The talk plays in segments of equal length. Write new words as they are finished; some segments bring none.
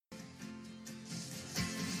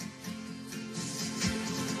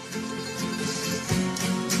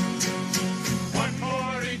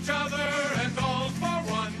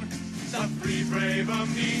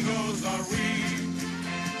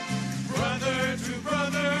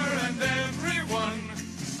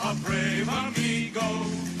go.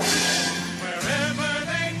 Wherever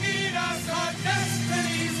they need us, our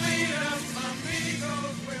destinies lead us,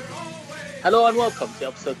 amigos, we're always... Hello and welcome to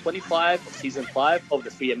episode 25 of season 5 of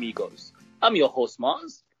The Three Amigos. I'm your host,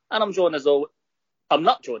 Mars, and I'm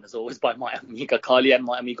not joined as always by my amiga Carly and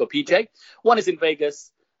my amigo PJ. One is in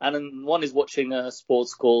Vegas, and one is watching a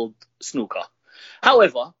sports called snooker.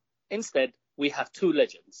 However, instead, we have two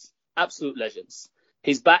legends, absolute legends.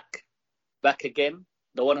 He's back again,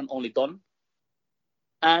 the one and only Don,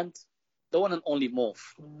 and the one and only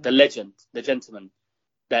Morph, the legend, the gentleman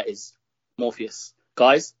that is Morpheus.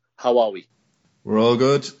 Guys, how are we? We're all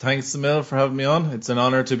good. Thanks, Emil, for having me on. It's an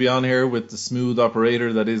honour to be on here with the smooth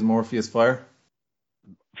operator that is Morpheus Fire.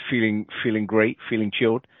 Feeling great, feeling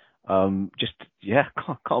chilled. Can't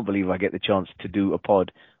believe I get the chance to do a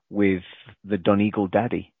pod with the Don Eagle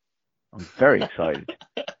daddy. I'm very excited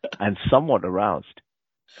and somewhat aroused.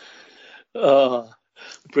 Oh,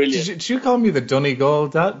 brilliant. Did you call me the Donegal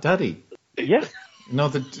daddy? Yeah.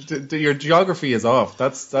 No, your geography is off.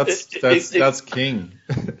 That's King.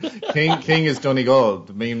 King is Donegal.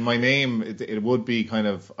 I mean, my name, it would be kind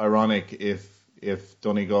of ironic if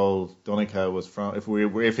Donegal was from,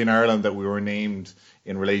 if in Ireland that we were named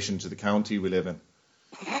in relation to the county we live in.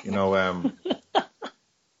 You know,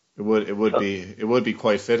 it would be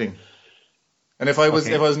quite fitting. And if I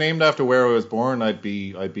was named after where I was born, I'd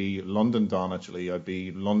be London Don actually. I'd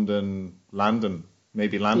be Landon.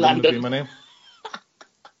 Maybe Landon would be my name.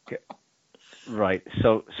 Okay. Right.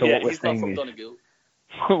 So yeah, what we're he's not saying from is Donegal.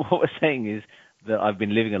 what we're saying is that I've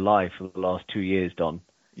been living a lie for the last 2 years, Don.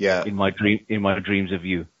 Yeah. In my dreams of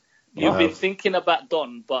you. You've been thinking about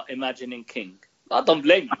Don, but imagining King. I don't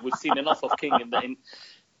blame you. We've seen enough of King in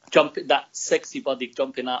jumping, that sexy body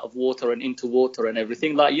jumping out of water and into water and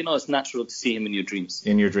everything. Like, you know, it's natural to see him in your dreams.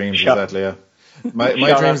 In your dreams, exactly. Yeah. My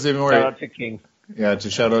dreams are more. Shout out to King. Yeah, to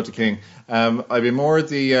shout out to King. I'd be more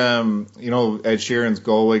the Ed Sheeran's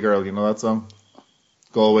Galway Girl. You know that song?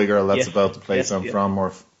 Galway Girl. That's about the place I'm from,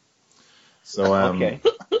 Morph. So Okay.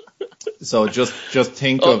 So just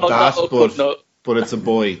think of that, but it's a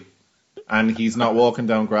boy, and he's not walking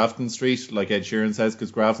down Grafton Street like Ed Sheeran says,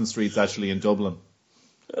 because Grafton Street's actually in Dublin.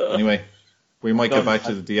 Anyway, we might get back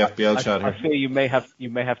to the DFBL chat here. I feel you may have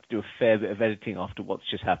to do a fair bit of editing after what's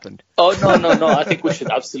just happened. Oh no! I think we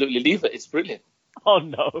should absolutely leave it. It's brilliant. Oh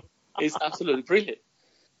no! It's absolutely brilliant.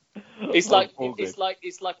 It's like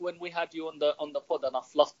when we had you on the pod and I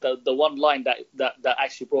fluffed the one line that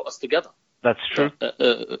actually brought us together. That's true.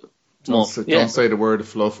 Don't say the word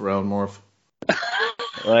fluff around Morph.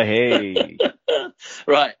 Hey.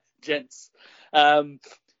 Right, gents.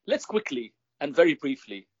 Let's quickly and very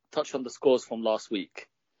briefly touch on the scores from last week,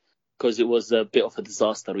 because it was a bit of a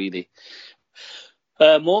disaster, really.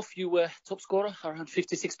 Morph, you were top scorer, around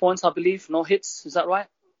 56 points, I believe. No hits, is that right?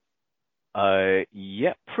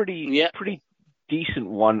 Yeah, pretty decent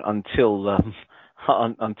one until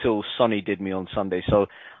Sonny did me on Sunday. So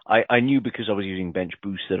I knew, because I was using Bench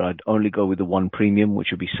Boost, that I'd only go with the one premium,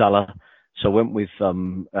 which would be Salah. So I went with,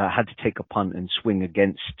 had to take a punt and swing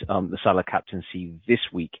against the Salah captaincy this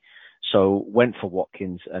week. So went for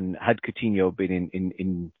Watkins, and had Coutinho been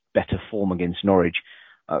in better form against Norwich,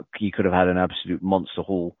 he could have had an absolute monster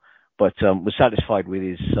haul. But was satisfied with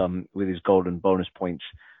his golden bonus points.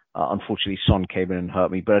 Unfortunately, Son came in and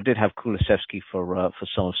hurt me, but I did have Kulusevski for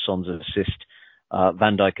some of Son's assist.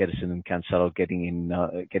 Van Dijk, Edison, and Cancelo getting in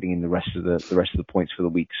the rest of the points for the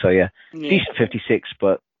week. So yeah. Decent 56,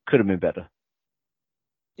 but could have been better.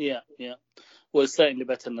 Yeah. Well, certainly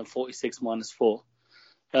better than 46 -4.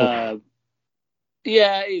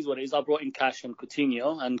 Yeah, it is what it is. I brought in Cash and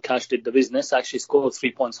Coutinho, and Cash did the business. Actually scored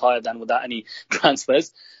 3 points higher than without any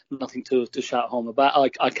transfers. Nothing to shout home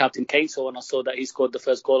about. I captained Kane, so when I saw that he scored the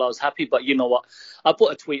first goal, I was happy. But you know what? I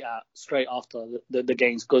put a tweet out straight after the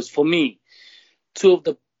games, because for me, two of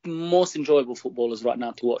the most enjoyable footballers right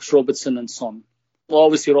now to watch, Robertson and Son. Well,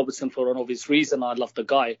 obviously Robertson for an obvious reason. I love the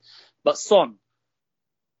guy. But Son,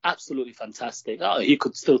 absolutely fantastic. He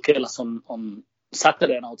could still kill us on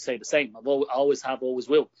Saturday, and I would say the same. I always have, always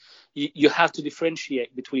will. You have to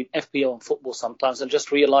differentiate between FPL and football sometimes, and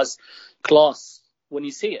just realize class when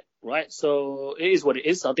you see it, right? So it is what it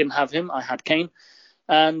is. I didn't have him. I had Kane.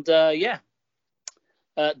 And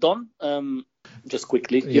Don, just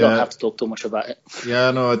quickly, you don't have to talk too much about it.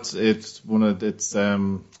 Yeah, no,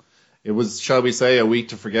 it was, shall we say, a week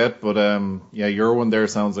to forget, but your one there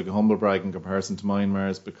sounds like a humble brag in comparison to mine,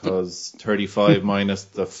 Mars, because 35 minus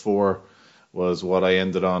the 4 was what I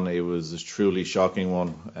ended on. It was a truly shocking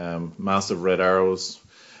one. Massive red arrows.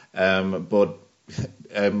 But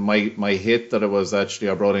my hit that it was actually,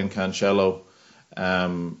 I brought in Cancelo,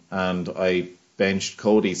 and I benched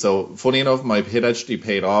Cody. So funny enough, my hit actually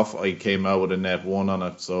paid off. I came out with a net 1 on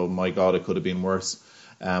it. So my God, it could have been worse.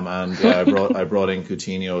 And yeah, I brought in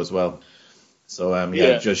Coutinho as well. So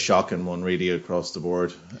just shocking one really across the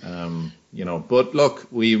board. But look,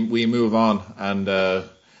 we move on,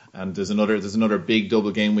 and there's another big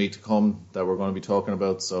double game week to come that we're going to be talking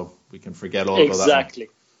about, so we can forget all about that.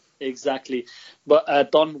 Exactly.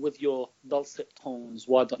 But Don, with your dulcet tones,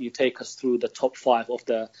 why don't you take us through the top 5 of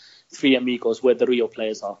the 3 amigos where the real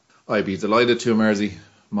players are? I'd be delighted to, Mersey.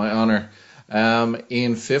 My honour.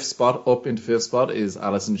 In fifth spot is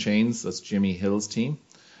Alison Chains. That's Jimmy Hill's team.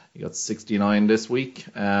 He got 69 this week.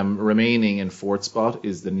 Remaining in fourth spot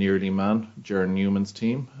is the Nearly Man, Jaron Newman's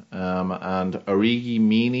team. And Origi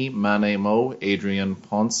Mini Mane Mo, Adrian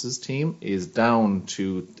Ponce's team, is down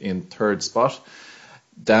to in third spot.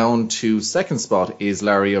 Down to second spot is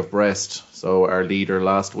Larry of Brest. So our leader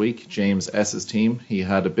last week, James S.'s team. He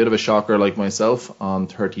had a bit of a shocker like myself on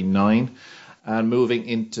 39. And moving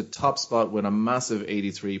into top spot with a massive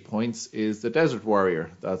 83 points is the Desert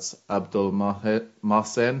Warrior. That's Abdul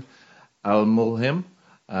Mohsen Al-Mulhim.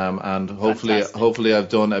 And hopefully I've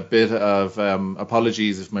done a bit of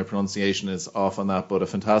apologies if my pronunciation is off on that, but a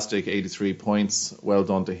fantastic 83 points. Well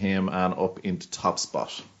done to him and up into top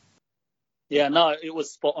spot. Yeah, no, it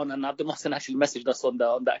was spot on, and Abdul Mohsen actually messaged us on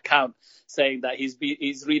that account saying that he's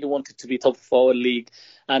really wanted to be top of our league,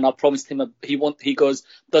 and I promised him he goes,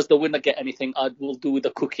 does the winner get anything? I will do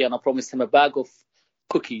the cookie, and I promised him a bag of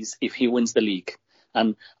cookies if he wins the league,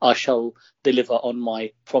 and I shall deliver on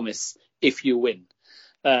my promise if you win.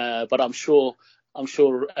 But I'm sure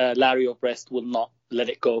Larry of Brest will not let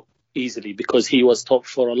it go easily because he was top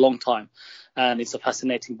for a long time, and it's a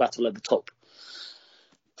fascinating battle at the top.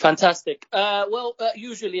 Fantastic.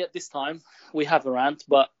 Usually at this time we have a rant,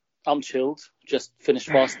 but I'm chilled. Just finished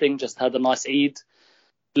fasting, just had a nice Eid.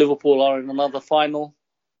 Liverpool are in another final.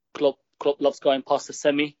 Klopp loves going past the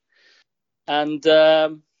semi. And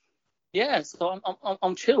so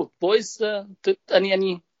I'm chilled. Boys,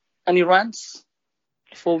 any rants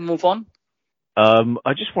before we move on?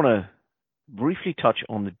 I just want to briefly touch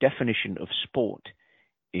on the definition of sport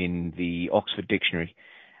in the Oxford Dictionary.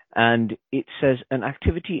 And it says an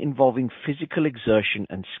activity involving physical exertion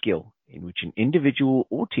and skill in which an individual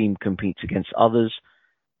or team competes against another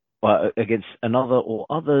or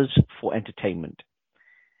others for entertainment.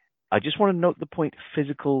 I just want to note the point: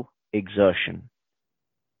 physical exertion.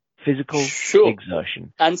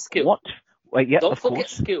 Exertion. And skill. What? Well, yeah, Don't of forget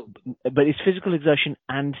course. skill. But it's physical exertion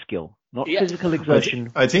and skill, not physical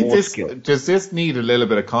exertion. I think skill. Does this need a little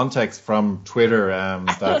bit of context from Twitter? No,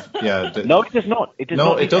 it does not. It does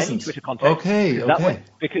not. It doesn't. Any Twitter context. Okay.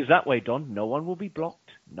 Because that way, Don, no one will be blocked.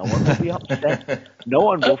 No one will be upset. No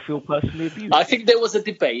one will feel personally abused. I think there was a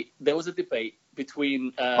debate between.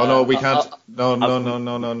 We can't. No.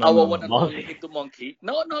 Our one and only Hit the Monkey.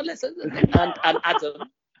 No, listen. And Adam.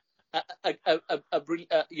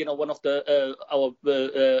 One of our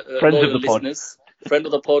loyal listeners, friend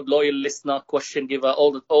of the pod, loyal listener, question giver,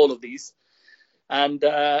 all of these, and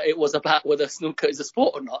it was about whether snooker is a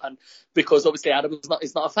sport or not, and because obviously Adam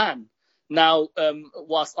is not a fan. Now,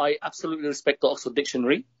 whilst I absolutely respect the Oxford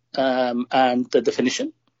Dictionary and the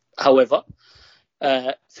definition, however,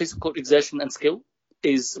 physical exertion and skill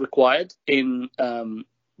is required in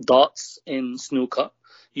darts, in snooker.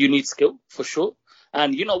 You need skill for sure.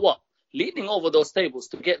 And you know what? Leaning over those tables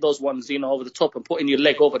to get those ones, over the top and putting your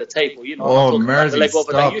leg over the table, Mersey, the leg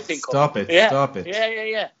over that you think stop of. it, stop it.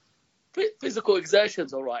 Yeah. Physical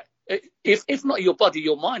exertion's all right. If not your body,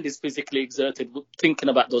 your mind is physically exerted thinking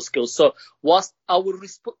about those skills. So whilst I would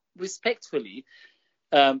respectfully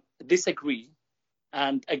disagree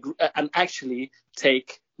and actually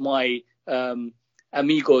take my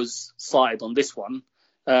amigos side on this one,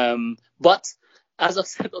 but as I've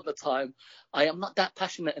said all the time, I am not that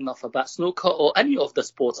passionate enough about snooker or any of the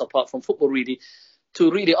sports apart from football really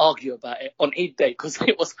to really argue about it on Eid Day because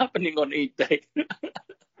it was happening on Eid Day.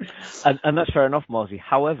 and that's fair enough, Marzi.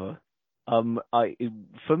 However,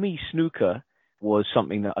 for me, snooker was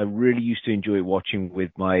something that I really used to enjoy watching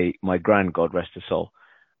with my grand, God rest her soul.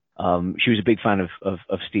 She was a big fan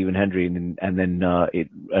of Stephen Hendry and then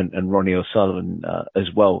Ronnie O'Sullivan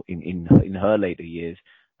as well in her later years.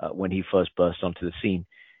 When he first burst onto the scene.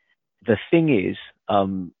 The thing is,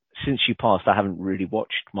 since she passed, I haven't really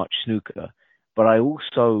watched much snooker, but I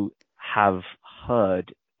also have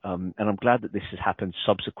heard, and I'm glad that this has happened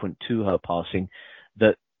subsequent to her passing,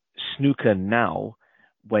 that snooker now,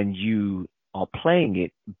 when you are playing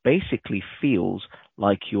it, basically feels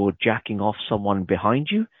like you're jacking off someone behind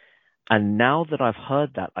you. And now that I've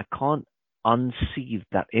heard that, I can't unsee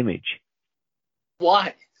that image.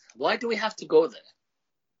 Why? Why do we have to go there?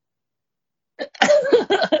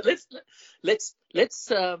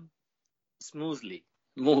 let's smoothly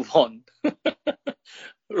move on.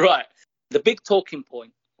 Right. The big talking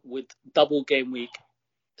point with double game week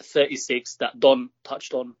 36 that Don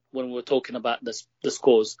touched on when we were talking about the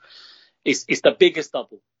scores is the biggest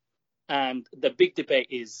double. And the big debate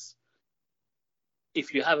is,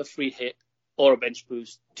 if you have a free hit or a bench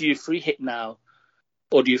boost, do you free hit now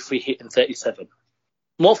or do you free hit in 37?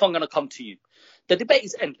 Morph, I'm going to come to you. The debate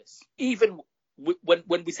is endless. Even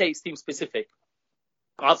when we say it's team specific,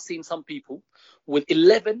 I've seen some people with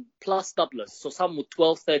 11 plus doublers, so some with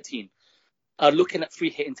 12, 13, are looking at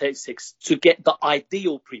free hit in 36 to get the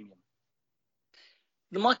ideal premium.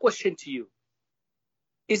 Now, my question to you,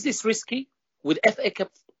 is this risky? With FA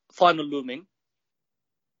Cup final looming,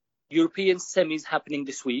 European semis happening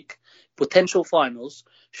this week, potential finals,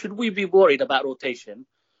 should we be worried about rotation,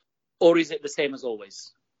 or is it the same as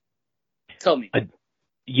always? Tell me.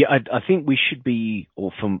 I think we should be,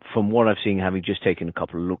 or from what I've seen, having just taken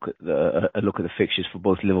a look at the fixtures for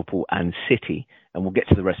both Liverpool and City, and we'll get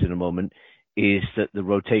to the rest in a moment, is that the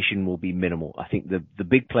rotation will be minimal. I think the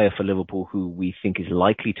big player for Liverpool who we think is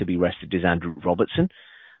likely to be rested is Andrew Robertson.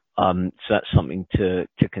 So that's something to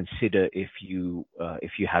consider if you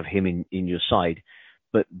have him in your side.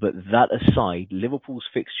 But that aside, Liverpool's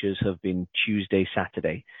fixtures have been Tuesday,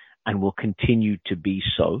 Saturday, and will continue to be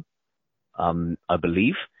so. I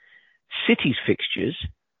believe City's fixtures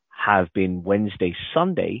have been Wednesday,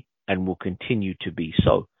 Sunday, and will continue to be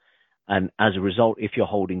so. And as a result, if you're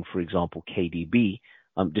holding, for example, KDB,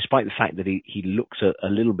 despite the fact that he looks a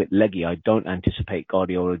little bit leggy, I don't anticipate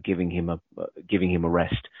Guardiola giving him a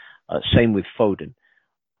rest. Same with Foden.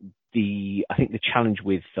 I think the challenge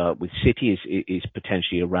with City is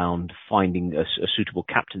potentially around finding a suitable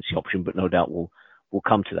captaincy option, but no doubt we'll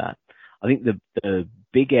come to that. I think the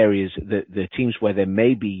big areas, the teams where there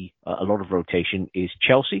may be a lot of rotation is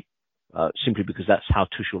Chelsea, simply because that's how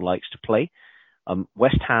Tuchel likes to play.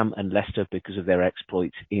 West Ham and Leicester because of their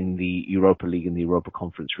exploits in the Europa League and the Europa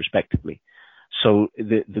Conference respectively. So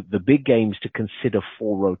the big games to consider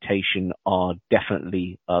for rotation are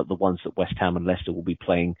definitely the ones that West Ham and Leicester will be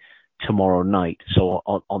playing tomorrow night. So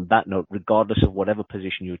on that note, regardless of whatever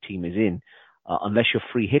position your team is in, unless you're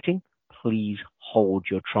free hitting, please hold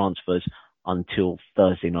your transfers until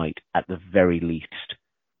Thursday night at the very least.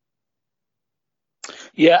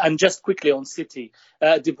 Yeah, and just quickly on City,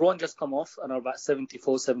 De Bruyne just come off and are about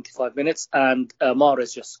 74, 75 minutes, and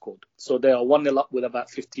Mahrez just scored. So they are 1-0 up with about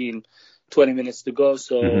 15, 20 minutes to go.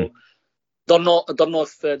 So don't know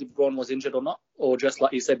if De Bruyne was injured or not, or just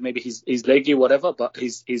like you said, maybe he's leggy, whatever, but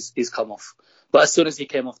he's come off. But as soon as he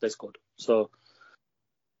came off, they scored. So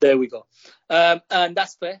there we go. And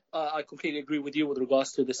that's fair. I completely agree with you with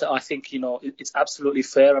regards to this. I think, it's absolutely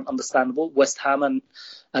fair and understandable. West Ham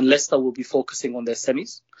and Leicester will be focusing on their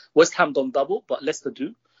semis. West Ham don't double, but Leicester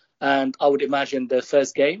do. And I would imagine their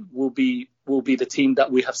first game will be the team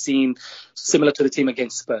that we have seen similar to the team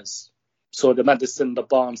against Spurs. So the Maddison, the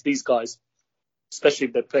Barnes, these guys, especially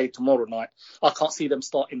if they play tomorrow night, I can't see them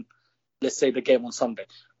starting, let's say, the game on Sunday.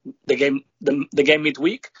 The game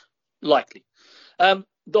midweek, likely.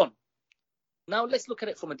 Don, now let's look at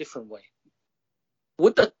it from a different way.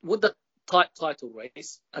 With the title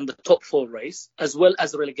race and the top four race, as well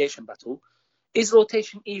as the relegation battle, is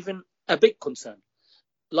rotation even a big concern?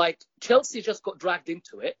 Like, Chelsea just got dragged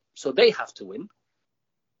into it, so they have to win.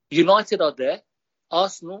 United are there.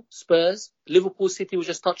 Arsenal, Spurs, Liverpool, City, we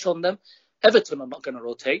just touched on them. Everton are not going to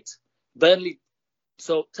rotate. Burnley.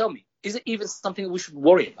 So tell me, is it even something we should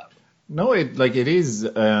worry about? No, it is.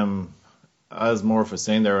 As Morph was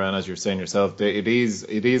saying there, and as you're saying yourself, it is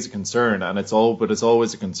a concern, but it's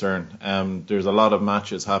always a concern. There's a lot of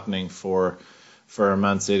matches happening for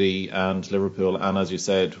Man City and Liverpool, and as you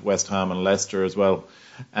said, West Ham and Leicester as well.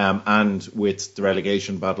 And with the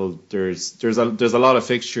relegation battle, there's a lot of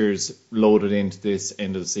fixtures loaded into this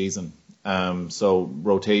end of the season. So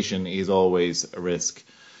rotation is always a risk.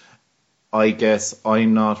 I guess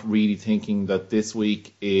I'm not really thinking that this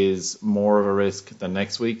week is more of a risk than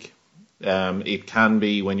next week. It can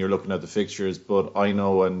be when you're looking at the fixtures, but I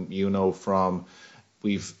know, and you know, from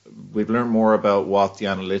we've learned more about what the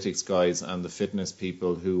analytics guys and the fitness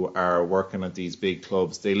people who are working at these big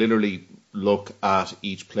clubs, they literally look at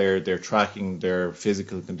each player. They're tracking their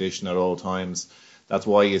physical condition at all times. That's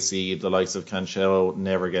why you see the likes of Cancelo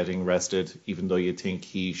never getting rested, even though you think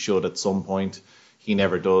he should at some point. He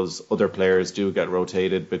never does. Other players do get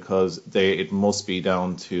rotated because it must be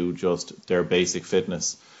down to just their basic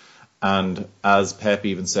fitness. And as Pep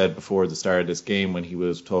even said before the start of this game when he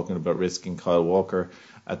was talking about risking Kyle Walker,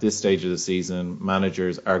 at this stage of the season,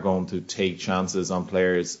 managers are going to take chances on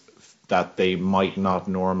players that they might not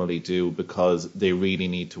normally do because they really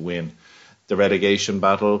need to win. The relegation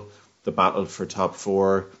battle, the battle for top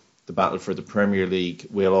four, the battle for the Premier League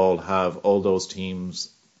will all have all those teams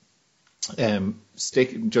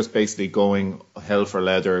just basically going hell for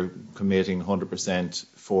leather, committing 100%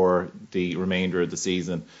 for the remainder of the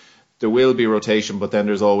season. There will be rotation, but then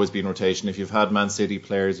there's always been rotation. If you've had Man City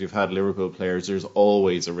players, you've had Liverpool players, there's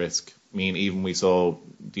always a risk. I mean, even we saw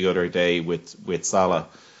the other day with Salah,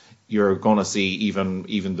 you're going to see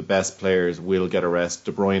even the best players will get a rest.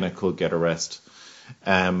 De Bruyne could get a rest.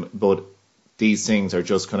 But these things are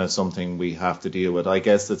just kind of something we have to deal with. I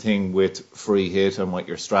guess the thing with free hit and what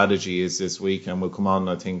your strategy is this week, and we'll come on,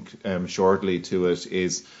 I think, shortly to it,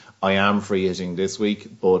 is I am free hitting this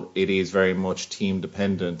week, but it is very much team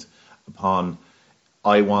dependent upon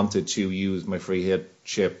I wanted to use my free hit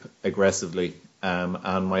chip aggressively.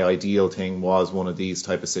 And my ideal thing was one of these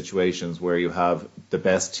type of situations where you have the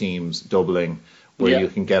best teams doubling, where you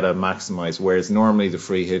can get a maximise. Whereas normally the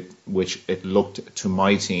free hit, which it looked to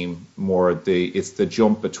my team more, it's the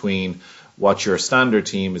jump between what your standard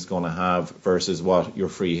team is going to have versus what your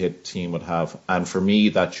free hit team would have. And for me,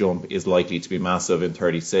 that jump is likely to be massive in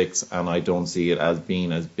 36, and I don't see it as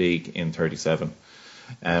being as big in 37.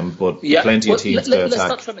 But plenty of teams to attack.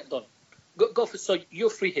 Let's touch on it, Don. Go for, so you're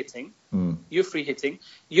free hitting. You're free hitting.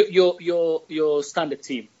 Your standard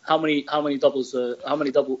team. How many doubles? How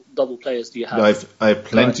many double players do you have? I have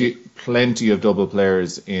plenty of double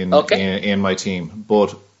players in my team.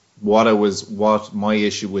 But what my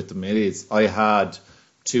issue with them is, I had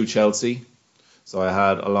 2 Chelsea. So I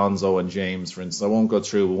had Alonso and James, for instance. I won't go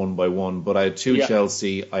through one by one, but I had 2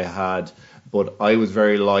 Chelsea. But I was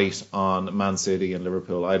very light on Man City and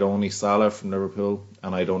Liverpool. I'd only Salah from Liverpool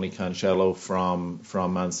and I'd only Cancelo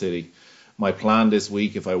from Man City. My plan this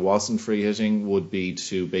week, if I wasn't free hitting, would be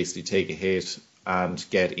to basically take a hit and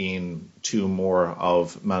get in 2 more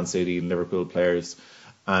of Man City and Liverpool players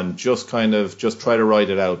and just try to ride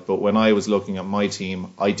it out. But when I was looking at my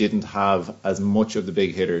team, I didn't have as much of the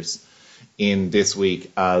big hitters in this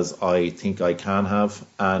week as I think I can have.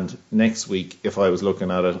 And next week, if I was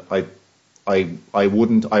looking at it, I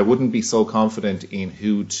wouldn't be so confident in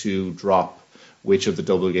who to drop, which of the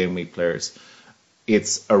double game week players.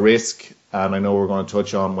 It's a risk, and I know we're going to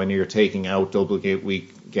touch on when you're taking out double game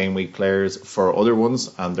week players for other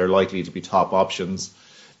ones, and they're likely to be top options.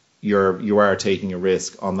 You are taking a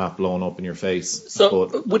risk on that blown up in your face. So,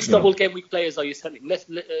 which double game week players are you selling?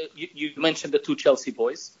 You mentioned the 2 Chelsea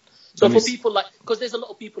boys. So for people because there's a lot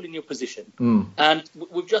of people in your position, and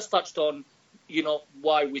we've just touched on,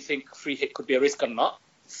 why we think free hit could be a risk or not.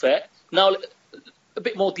 Fair. Now, a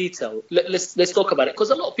bit more detail. Let's talk about it, because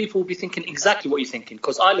a lot of people will be thinking exactly what you're thinking.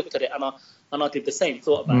 Because I looked at it and I did the same,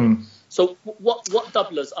 thought about it. So what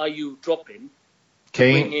doublers are you dropping?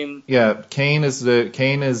 Kane. Kane is a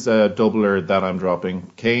doubler that I'm dropping.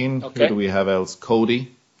 Kane. Okay. Who do we have else?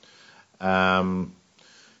 Cody. Coutinho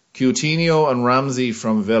and Ramsey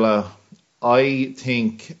from Villa. I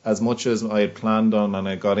think, as much as I had planned on, and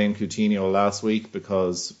I got in Coutinho last week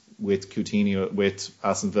because with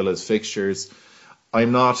Aston Villa's fixtures,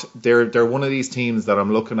 they're one of these teams that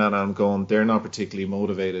I'm looking at and I'm going, they're not particularly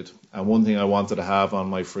motivated. And one thing I wanted to have on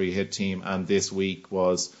my free hit team and this week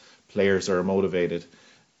was players that are motivated.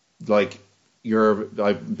 I'm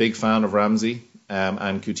a big fan of Ramsey.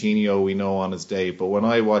 And Coutinho we know on his day, but when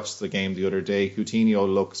I watched the game the other day, Coutinho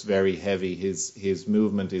looks very heavy. His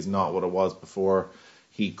movement is not what it was before.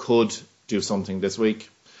 He could do something this week,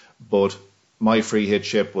 but my free hit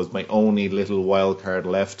chip was my only little wild card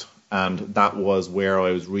left, and that was where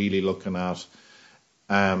I was really looking at,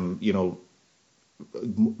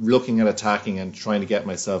 looking at attacking and trying to get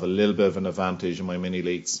myself a little bit of an advantage in my mini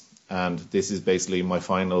leagues. And this is basically my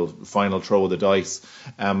final throw of the dice.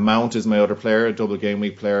 Mount is my other player, a double game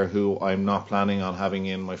week player who I'm not planning on having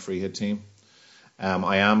in my free hit team.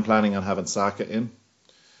 I am planning on having Saka in.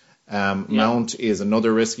 Mount is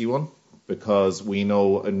another risky one because we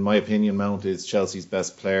know, in my opinion, Mount is Chelsea's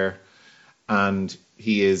best player, and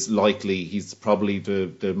he's probably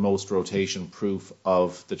the most rotation proof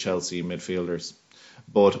of the Chelsea midfielders.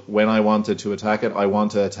 But when I wanted to attack it, I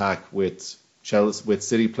want to attack with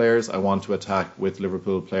City players, I want to attack with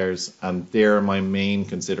Liverpool players, and they're my main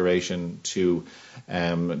consideration to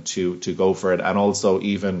go for it. And also,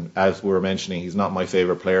 even as we were mentioning, he's not my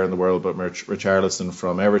favourite player in the world, but Richarlison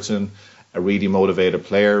from Everton, a really motivated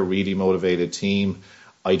player, really motivated team.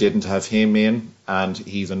 I didn't have him in, and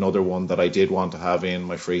he's another one that I did want to have in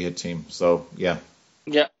my free hit team. So, yeah.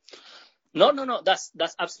 Yeah. No.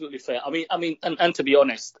 That's absolutely fair. I mean, and to be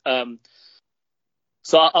honest,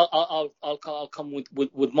 so I'll come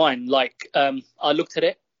with mine. Like, I looked at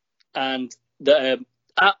it, and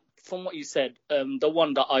from what you said, the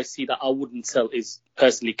one that I see that I wouldn't sell is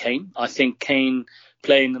personally Kane. I think Kane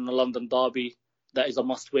playing in the London derby, that is a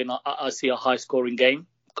must-win. I see a high-scoring game.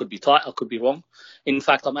 Could be tight. I could be wrong. In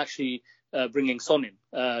fact, I'm actually bringing Son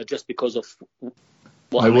in just because of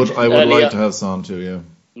what I would like to have Son too.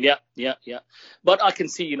 Yeah. But I can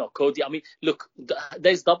see, Cody. I mean, look,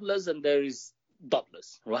 there's doublers and there is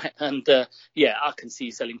doublers, right? And I can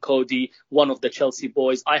see selling Cody, one of the Chelsea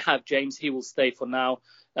boys. I have James. He will stay for now.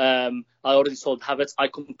 I already sold Havertz. I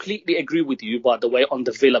completely agree with you, by the way, on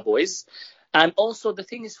the Villa boys. And also the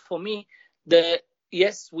thing is, for me,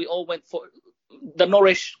 we all went for the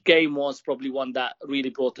Norwich game was probably one that really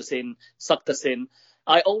brought us in, sucked us in.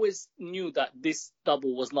 I always knew that this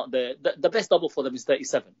double was not the best double for them is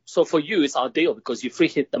 37. So for you, it's ideal because you free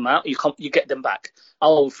hit them out, you get them back. I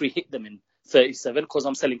will free hit them in 37 because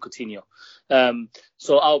I'm selling Coutinho.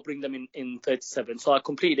 So I'll bring them in 37. So I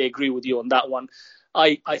completely agree with you on that one.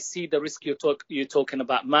 I see the risk you're talking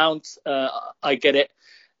about Mount. I get it.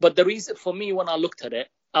 But the reason for me, when I looked at a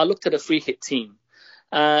free hit team,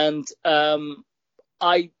 and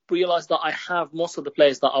I realized that I have most of the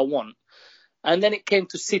players that I want. And then it came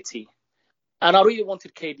to City, and I really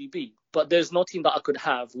wanted KDB, but there's no team that I could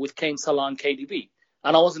have with Kane, Salah, and KDB.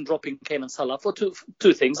 And I wasn't dropping Kane and Salah for two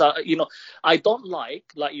things. I don't like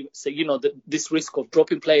you say, this risk of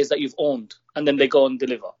dropping players that you've owned and then they go and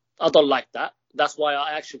deliver. I don't like that. That's why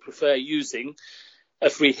I actually prefer using a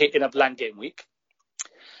free hit in a blank game week.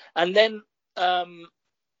 And then I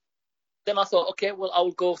thought, okay, well, I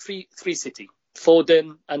will go three City,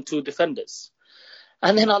 Foden and 2 defenders.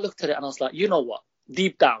 And then I looked at it and I was like, you know what?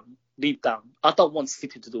 Deep down, I don't want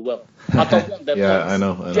City to do well. I don't want them. Yeah, I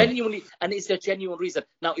know. Genuinely, and it's a genuine reason.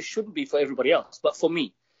 Now, it shouldn't be for everybody else, but for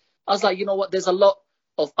me, I was like, you know what? There's a lot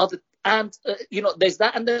of other, and there's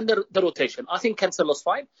that, and then the rotation. I think Cancelo's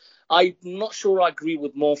fine. I'm not sure I agree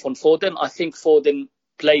with Morph on Foden. I think Foden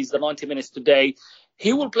plays the 90 minutes today.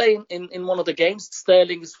 He will play in one of the games.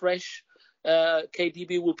 Sterling is fresh.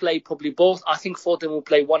 KDB will play probably both. I think Foden will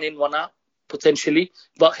play one in, one out, potentially.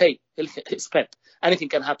 But hey, it's Pep. Anything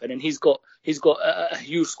can happen, and he's got a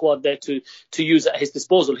huge squad there to use at his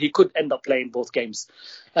disposal. He could end up playing both games.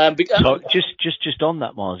 So just on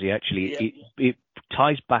that, Marzi, actually, it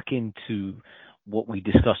ties back into what we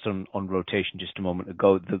discussed on rotation just a moment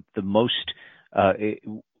ago.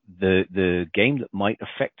 The game that might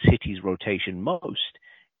affect City's rotation most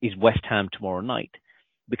is West Ham tomorrow night,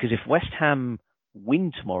 because if West Ham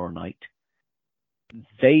win tomorrow night,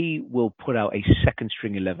 they will put out a second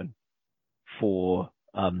string 11 for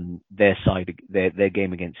their side, their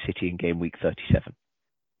game against City in game week 37.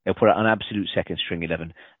 They'll put out an absolute second string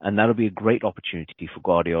 11, and that'll be a great opportunity for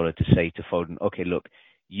Guardiola to say to Foden, okay, look,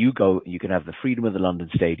 you go, you can have the freedom of the London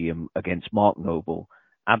Stadium against Mark Noble,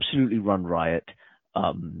 absolutely run riot,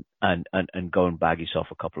 and go and bag yourself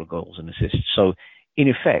a couple of goals and assists. So in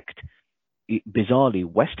effect, bizarrely,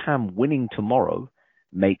 West Ham winning tomorrow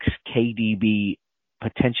makes KDB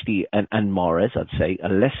potentially, and Mahrez, I'd say, a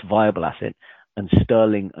less viable asset, and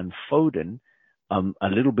Sterling and Foden a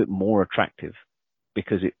little bit more attractive,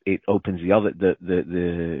 because it opens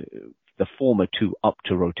the former two up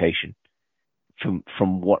to rotation.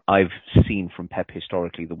 From what I've seen from Pep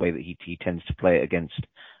historically, the way that he tends to play against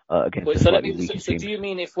slightly weaker teams. So do you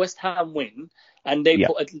mean if West Ham win and they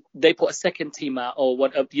put a second team out, or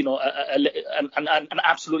what? And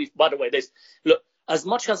absolutely. By the way, look. As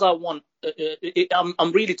much as I want,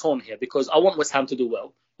 I'm really torn here, because I want West Ham to do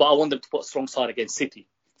well, but I want them to put a strong side against City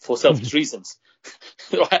for selfish reasons.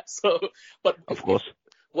 Right? So, but of course,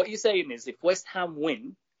 what you're saying is, if West Ham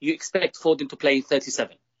win, you expect Foden to play in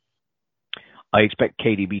 37. I expect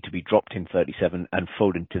KDB to be dropped in 37, and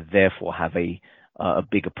Foden to therefore have a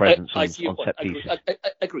bigger presence on set pieces.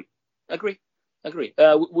 Agree.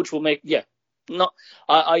 Which will make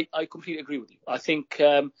I completely agree with you. I think.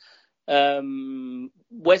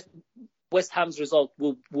 West Ham's result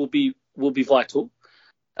will be vital.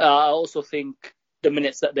 I also think the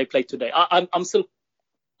minutes that they played today. I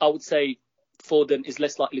would say Foden is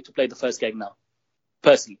less likely to play the first game now,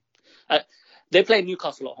 personally. They play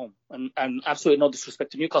Newcastle at home, and absolutely no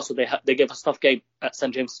disrespect to Newcastle. They gave a tough game at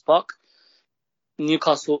St James's Park.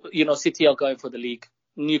 Newcastle, City are going for the league.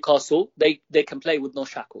 Newcastle, they can play with no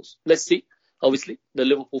shackles. Let's see. Obviously, the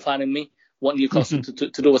Liverpool fan in me want Newcastle to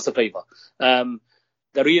do us a favour.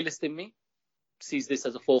 The realist in me sees this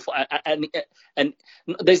as a 4-4. And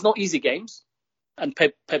there's no easy games, and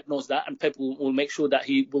Pep knows that, and Pep will make sure that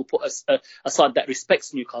he will put a side that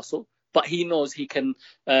respects Newcastle. but he knows he can.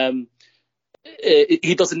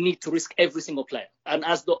 He doesn't need to risk every single player. And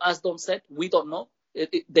as Don said, we don't know.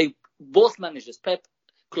 They both managers, Pep,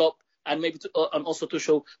 Klopp, and maybe and also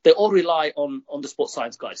Tuchel, they all rely on the sports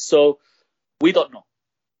science guys. So we don't know,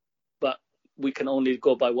 but we can only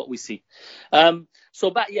go by what we see.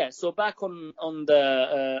 So back on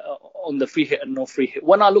the free hit and no free hit.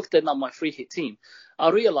 When I looked at my free hit team, I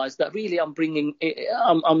realized that really I'm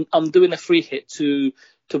doing a free hit to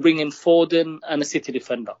bring in Foden and a City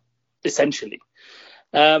defender, essentially.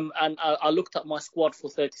 And I looked at my squad for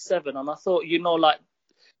 37, and I thought,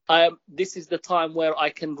 this is the time where I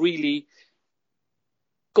can really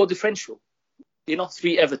go differential.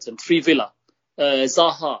 3 Everton, 3 Villa,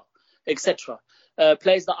 Zaha, etc.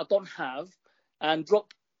 Players that I don't have, and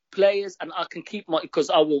drop players, and I can keep because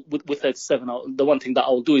I will with 37. The one thing that I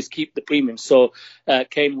will do is keep the premium. So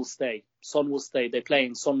Kane will stay, Son will stay. They're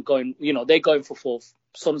playing Son going, they're going for 4th.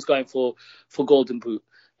 Son's going for Golden Boot.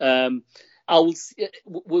 I will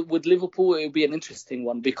with Liverpool. It will be an interesting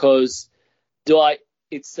one because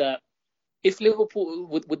if Liverpool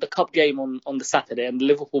with the cup game on the Saturday and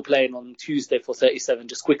Liverpool playing on Tuesday for 37,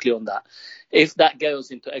 just quickly on that, if that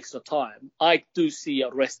goes into extra time, I do see a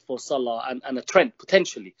rest for Salah and a Trent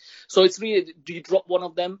potentially. So it's really, do you drop one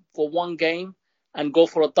of them for one game and go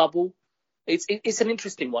for a double? It's an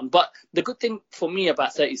interesting one. But the good thing for me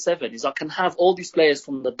about 37 is I can have all these players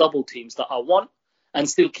from the double teams that I want and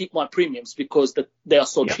still keep my premiums because they are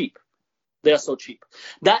so cheap. They are so cheap.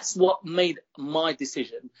 That's what made my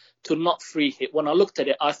decision to not free hit. When I looked at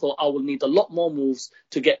it, I thought I will need a lot more moves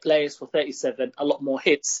to get players for 37, a lot more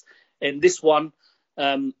hits. In this one,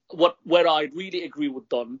 where I really agree with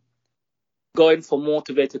Don, going for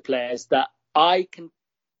motivated players that I can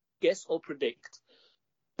guess or predict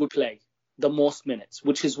will play the most minutes,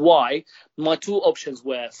 which is why my 2 options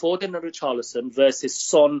were Foden and Richarlison versus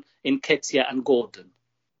Son, Nketiah and Gordon.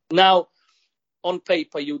 Now, on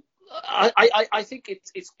paper, I think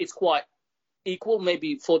it's quite equal.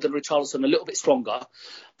 Maybe Foden and Richarlison a little bit stronger,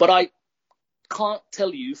 but I can't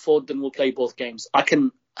tell you Foden will play both games. I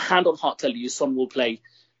can hand on heart tell you Son will play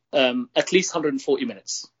at least 140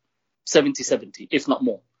 minutes, 70, if not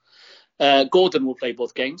more. Gordon will play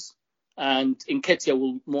both games, and Nketiah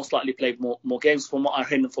will most likely play more games. From what I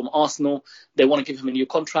heard from Arsenal, they want to give him a new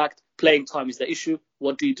contract. Playing time is the issue.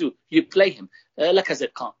 What do? You play him.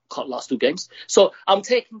 Lacazette can't last 2 games. So I'm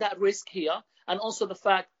taking that risk here. And also the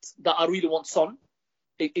fact that I really want Son.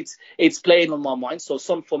 It's playing on my mind. So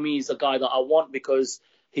Son for me is a guy that I want because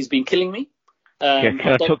he's been killing me. Can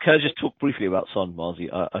I just talk briefly about Son, Marzi?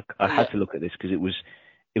 I had to look at this because it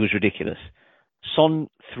was ridiculous. Son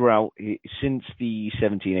throughout, since the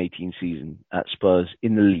 17-18 season at Spurs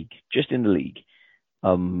in the league,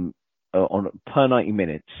 on per 90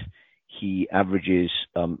 minutes, he averages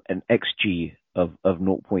an XG of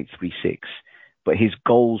 0.36, but his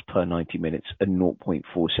goals per 90 minutes are 0.47,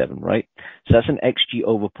 right? So that's an XG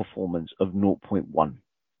over performance of 0.1.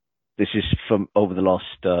 This is from over the last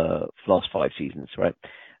 5 seasons, right?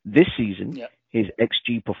 This season, his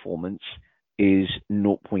XG performance is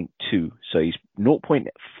 0.2. So he's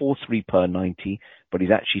 0.43 per 90, but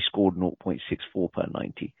he's actually scored 0.64 per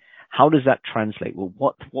 90. How does that translate? Well,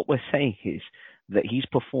 what we're saying is that he's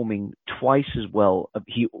performing twice as well.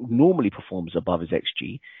 He normally performs above his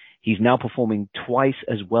XG. He's now performing twice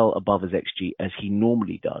as well above his XG as he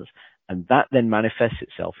normally does. And that then manifests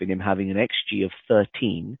itself in him having an XG of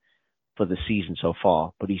 13 for the season so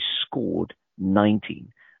far, but he's scored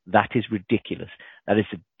 19. That is ridiculous. That is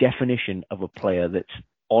the definition of a player that's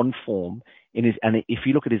on form. And if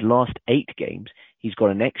you look at his last 8 games, he's got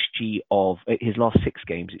an XG of his last 6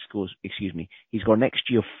 games. He's got an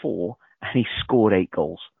XG of 4, and he scored 8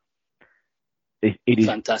 goals. It is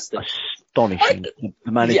fantastic, astonishing.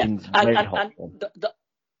 The man is in very hot form.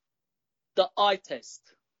 The eye test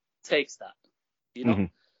takes that.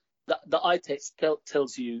 The eye test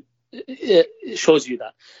tells you. It shows you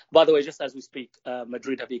that. By the way, just as we speak,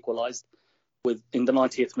 Madrid have equalised in the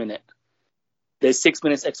 90th minute. There's 6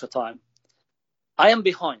 minutes extra time. I am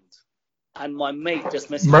behind, and my mate just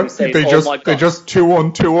messaged me saying, my God. They just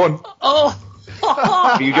 2-1. Oh!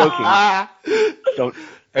 Are you joking? Don't.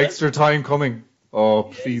 Extra time coming. Oh,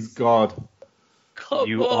 please God.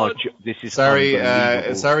 This is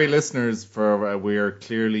sorry, listeners, for we're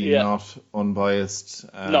clearly not unbiased.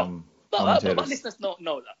 No. But listeners know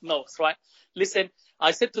that. Right? Listen,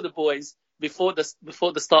 I said to the boys before the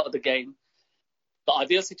start of the game, the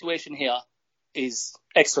ideal situation here is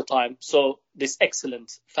extra time. So this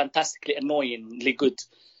excellent, fantastically annoyingly good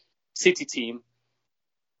City team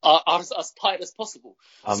are as tight as possible.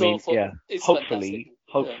 Hopefully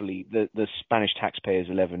hopefully the Spanish taxpayers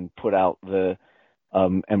 11 put out the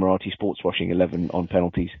Emirati sports washing 11 on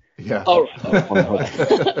penalties. Yeah. All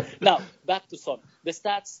right. Now back to Son. The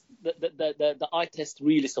stats, the eye test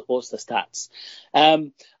really supports the stats.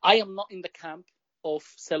 I am not in the camp of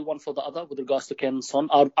sell one for the other with regards to Kane and Son.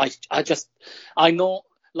 I know.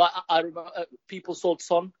 Like I remember, people sold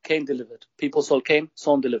Son, Kane delivered. People sold Kane,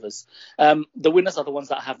 Son delivers. The winners are the ones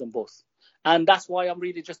that have them both, and that's why I'm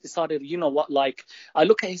really just decided. You know what? Like I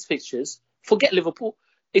look at his fixtures. Forget Liverpool.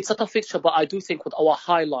 It's a tough fixture, but I do think with our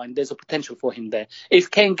high line, there's a potential for him there. If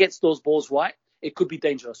Kane gets those balls right, it could be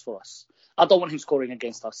dangerous for us. I don't want him scoring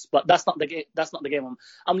against us, but that's not the game. That's not the game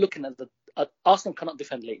I'm looking at. Arsenal cannot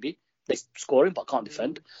defend lately. They're scoring but can't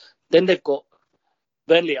defend. Then they've got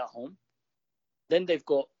Burnley at home. Then they've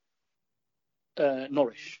got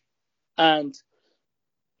Norwich. And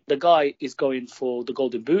the guy is going for the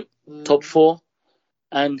Golden Boot, top 4,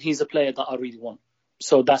 and he's a player that I really want.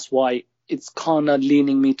 So that's why it's kind of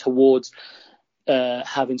leaning me towards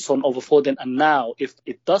having Son over Foden. And now, if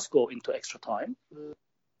it does go into extra time,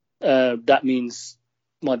 that means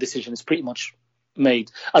my decision is pretty much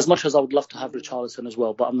made. As much as I would love to have Richarlison as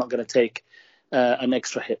well, but I'm not going to take an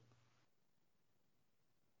extra hit.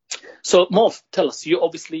 So, Morph, tell us, you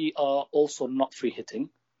obviously are also not free hitting.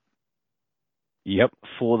 Yep,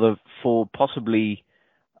 for possibly,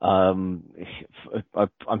 I'm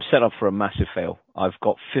set up for a massive fail. I've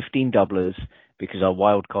got 15 doublers because I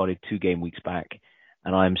wildcarded 2 game weeks back,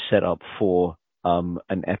 and I'm set up for an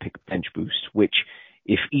epic bench boost, which,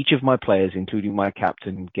 if each of my players, including my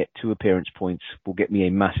captain, get 2 appearance points, will get me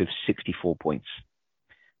a massive 64 points.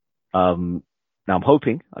 Now, I'm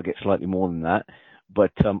hoping I get slightly more than that.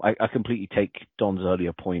 But I completely take Don's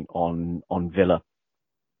earlier point on Villa.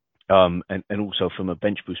 And also from a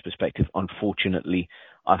bench boost perspective, unfortunately,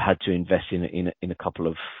 I've had to invest in a couple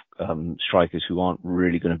of strikers who aren't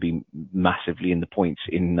really going to be massively in the points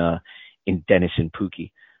in Dennis and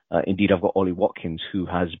Pukki. Indeed, I've got Ollie Watkins, who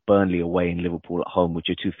has Burnley away and Liverpool at home, which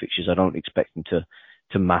are 2 fixtures I don't expect him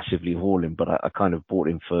to massively haul him, but I kind of bought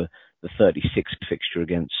him for the 36 fixture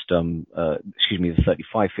against, the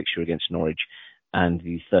 35 fixture against Norwich, and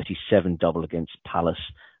the 37 double against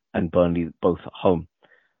Palace and Burnley, both at home.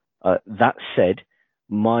 That said,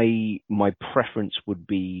 my preference would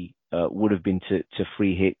have been to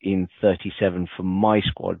free hit in 37 for my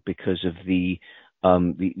squad because of the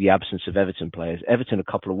absence of Everton players. Everton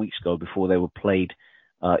a couple of weeks ago, before they were played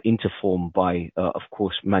into form by, of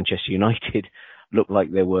course, Manchester United, looked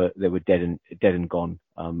like they were dead and gone,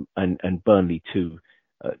 and Burnley too.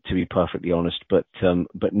 To be perfectly honest, but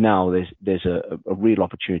now there's a real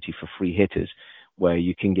opportunity for free hitters where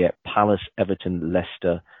you can get Palace, Everton,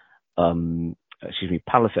 Leicester, and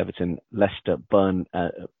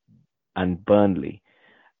Burnley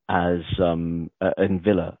as and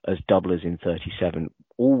Villa as doublers in 37,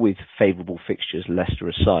 all with favourable fixtures, Leicester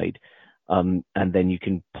aside, and then you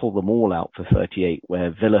can pull them all out for 38,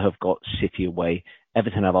 where Villa have got City away,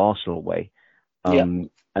 Everton have Arsenal away.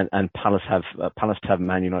 And Palace have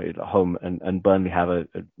Man United at home, and Burnley have a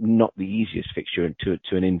not the easiest fixture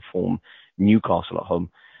to an in-form Newcastle at home.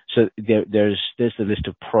 So there's the list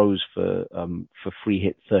of pros for free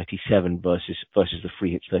hit 37 versus the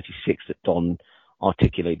free hit 36 that Don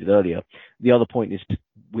articulated earlier. The other point is,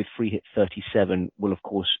 with free hit 37, we'll of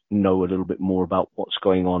course know a little bit more about what's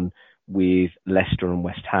going on with Leicester and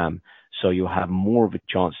West Ham. So you'll have more of a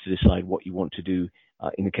chance to decide what you want to do.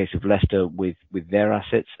 In the case of Leicester with their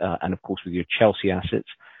assets, and of course with your Chelsea assets.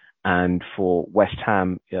 And for West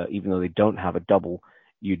Ham, even though they don't have a double,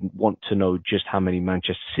 you'd want to know just how many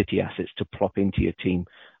Manchester City assets to plop into your team,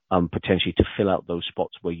 potentially to fill out those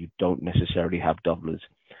spots where you don't necessarily have doublers.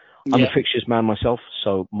 Yeah. I'm a fixtures man myself,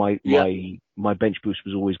 so my bench boost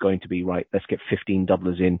was always going to be, right, let's get 15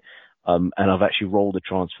 doublers in. And I've actually rolled a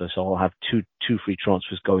transfer, so I'll have two free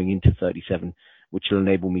transfers going into 37, which will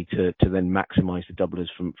enable me to then maximize the doublers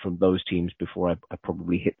from those teams before I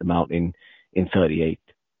probably hit them out in 38.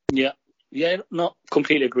 Yeah, no,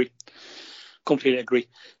 completely agree.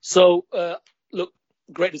 So, look,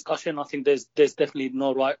 great discussion. I think there's definitely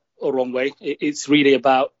no right or wrong way. It's really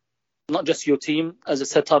about not just your team as a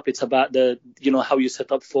setup. It's about how you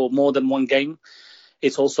set up for more than one game.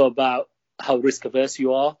 It's also about how risk averse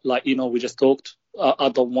you are. Like, we just talked. I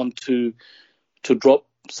don't want to drop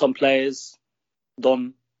some players.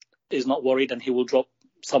 Don is not worried, and he will drop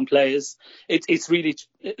some players. It's really,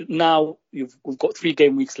 now we've got 3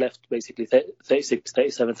 game weeks left, basically 36,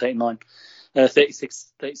 37, 39,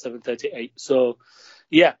 36, 37, 38. So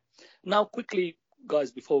yeah. Now quickly,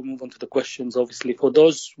 guys, before we move on to the questions, obviously for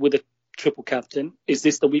those with a triple captain, is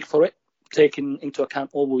this the week for it? Taking into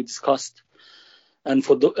account all we discussed, And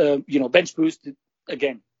for the bench boost,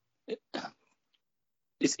 again,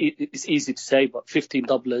 it's easy to say, but 15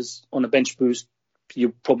 doublers on a bench boost,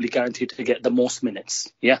 you're probably guaranteed to get the most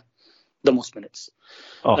minutes. Yeah, the most minutes.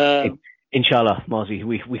 Inshallah, Marzi,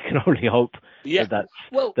 we can only hope that's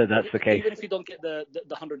the case. Even if you don't get the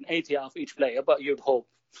 180 out of each player, but you'd hope.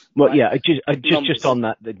 Well, right? yeah, just on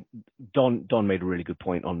that, Don made a really good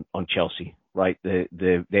point on Chelsea, right?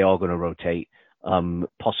 They are going to rotate,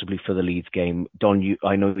 possibly for the Leeds game. Don,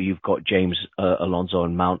 I know you've got James, Alonso,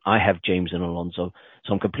 and Mount. I have James and Alonso,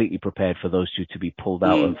 so I'm completely prepared for those two to be pulled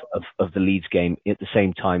out of the Leeds game. At the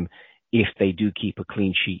same time, if they do keep a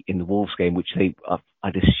clean sheet in the Wolves game, which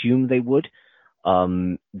I'd assume they would,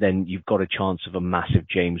 then you've got a chance of a massive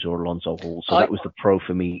James or Alonso haul. So that was the pro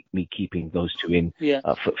for me keeping those two in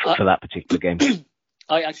for that particular game.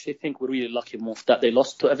 I actually think we're really lucky, Morph, that they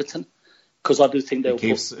lost to Everton, because I do think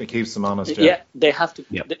it keeps them honest. Yeah, they have to.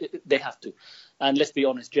 Yep. They have to. And let's be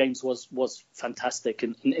honest, James was fantastic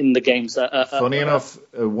in the games. Funny enough,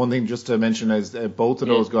 one thing just to mention is both of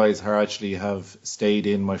those guys have stayed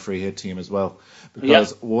in my free hit team as well.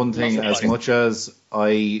 Because one thing, as much as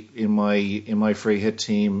in my free hit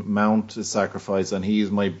team, Mount is sacrificed, and he is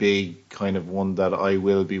my big kind of one that I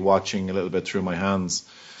will be watching a little bit through my hands.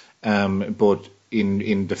 But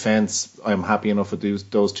in defence, I'm happy enough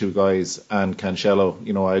with those two guys and Cancelo.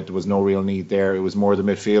 There was no real need there. It was more the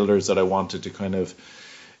midfielders that I wanted to kind of.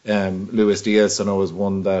 Luis Diaz, I know, was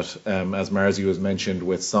one that, as Marzi was mentioned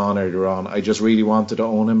with Son earlier on, I just really wanted to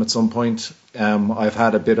own him at some point. I've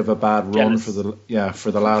had a bit of a bad run for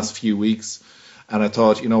the last few weeks, and I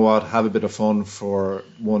thought, you know what, have a bit of fun for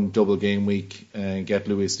one double game week and get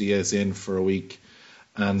Luis Diaz in for a week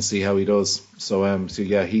and see how he does. So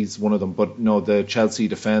yeah, he's one of them. But no, the Chelsea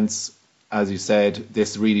defence, as you said,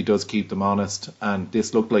 this really does keep them honest, and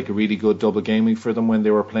this looked like a really good double game week for them when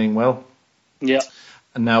they were playing well. Yeah.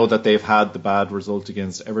 And now that they've had the bad result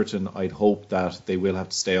against Everton, I'd hope that they will have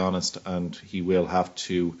to stay honest, and he will have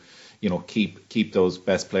to, keep those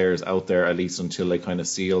best players out there at least until they kind of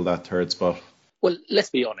seal that third spot. Well, let's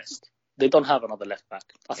be honest. They don't have another left back.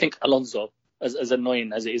 I think Alonso, as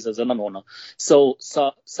annoying as it is as an owner, so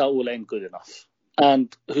Saul ain't good enough.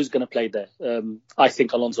 And who's going to play there? I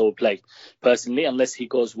think Alonso will play, personally, unless he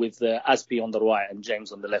goes with Aspi on the right and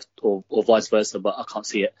James on the left, or vice versa, but I can't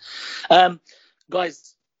see it.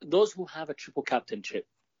 Guys, those who have a triple captainship,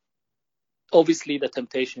 obviously the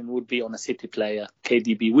temptation would be on a City player,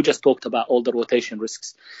 KDB. We just talked about all the rotation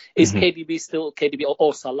risks. Is KDB still KDB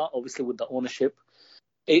or Salah? Obviously, with the ownership,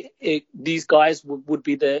 these guys would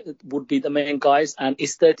be the main guys. And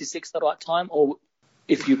is 36 the right time, or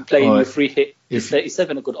if you play in your free hit, is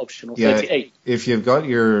 37 a good option, or 38? If you've got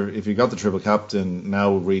the triple captain,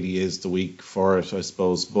 now really is the week for it, I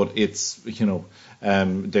suppose. But it's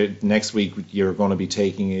the next week you're going to be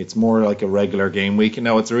taking, it's more like a regular game week.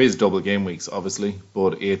 Now there is double game weeks, obviously,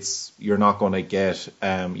 but you're not going to get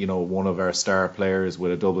one of our star players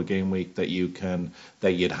with a double game week that you'd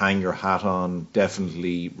hang your hat on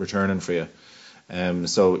definitely returning for you.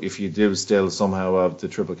 So if you do still somehow have the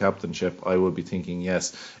triple captainship, I would be thinking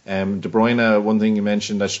yes. De Bruyne, one thing you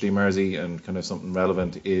mentioned actually, Marzi, and kind of something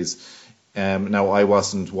relevant is, now I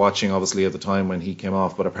wasn't watching obviously at the time when he came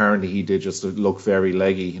off, but apparently he did just look very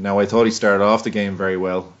leggy. Now I thought he started off the game very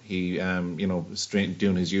well. He, straight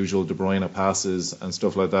doing his usual De Bruyne passes and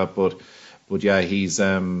stuff like that. But yeah, he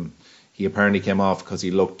apparently came off because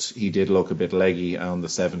he did look a bit leggy on the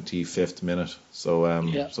 75th minute.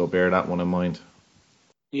 So so bear that one in mind.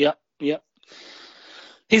 Yeah.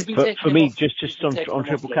 He's been for me, just on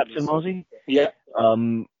triple captain, Marzi. Yeah.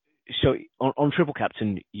 So on triple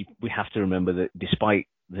captain, we have to remember that despite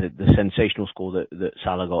the sensational score that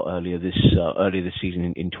Salah got earlier this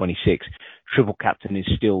season in 26, triple captain is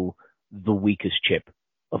still the weakest chip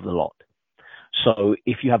of the lot. So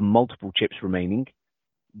if you have multiple chips remaining,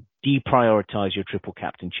 deprioritize your triple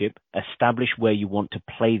captainship, establish where you want to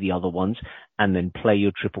play the other ones, and then play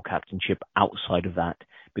your triple captainship outside of that.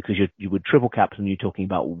 Because you would triple captain, you're talking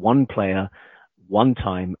about one player, one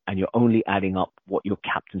time, and you're only adding up what your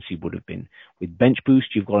captaincy would have been. With bench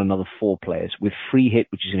boost, you've got another 4 players. With free hit,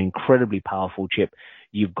 which is an incredibly powerful chip,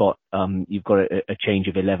 you've got a change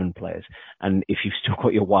of 11 players. And if you've still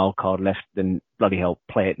got your wild card left, then bloody hell,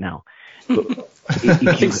 play it now. I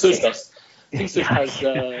think Sus does. I think Sus has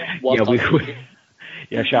wild card.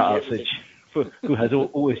 Shout out Sus, who has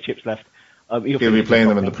all his chips left. He'll be playing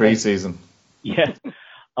them in the pre-season. Yeah.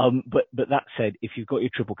 But that said, if you've got your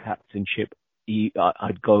triple captainship,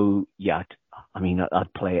 I'd go,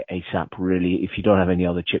 I'd play it ASAP, really. If you don't have any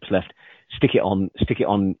other chips left, stick it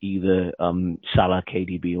on either Salah,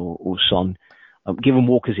 KDB or Son. Given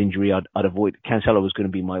Walker's injury, I'd avoid. Cancelo was going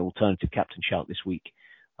to be my alternative captain shout this week.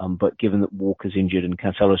 But given that Walker's injured and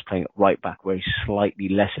Cancelo's playing at right back where he's slightly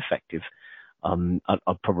less effective,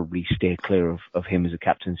 I'd probably steer clear of him as a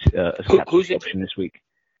captain's option this week.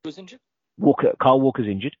 Who's injured? Kyle Walker's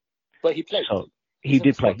injured. But he played. So he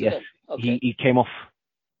did play, yes. Okay. He came off.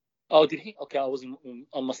 Oh, did he? Okay,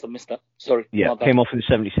 I must have missed that. Sorry. Yeah, came off in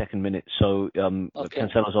the 72nd minute. So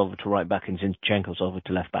Cancelo's over to right back and Zinchenko's over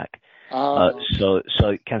to left back. So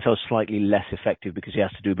Cancelo's slightly less effective because he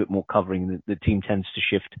has to do a bit more covering. The team tends to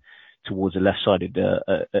shift towards a left-sided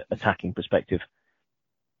attacking perspective.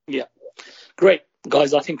 Yeah, great.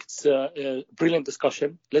 Guys, I think it's a brilliant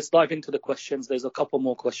discussion. Let's dive into the questions. There's a couple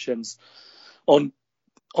more questions on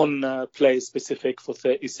players specific for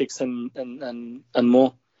 36 and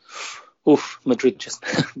more. Oof, Madrid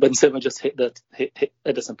Benzema just hit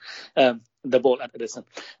Ederson, the ball at Ederson.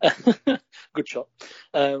 Good shot,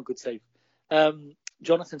 good save.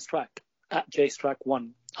 Jonathan Strack at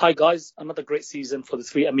JStrack1. Hi guys, another great season for the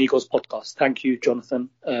Three Amigos podcast. Thank you, Jonathan,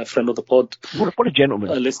 friend of the pod. What a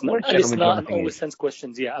gentleman. Listener and always sends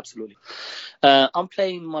questions. Yeah, absolutely. I'm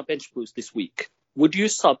playing my bench boost this week. Would you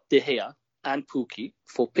sub De Gea and Pukki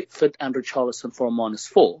for Pickford and Richarlison for a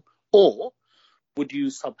 -4, or would you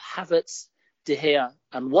sub Havertz, De Gea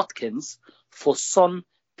and Watkins for Son,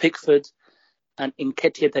 Pickford and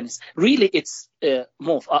Nketiah Dennis? Really, it's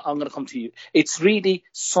Morph, I'm going to come to you. It's really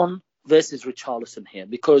Son versus Richarlison here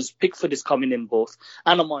because Pickford is coming in both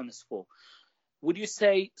and a -4. Would you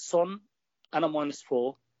say Son and a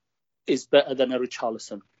 -4 is better than a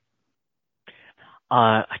Richarlison?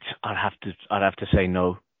 I'd have to say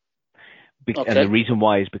no. Okay. And the reason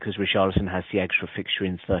why is because Richarlison has the extra fixture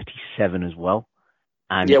in 37 as well.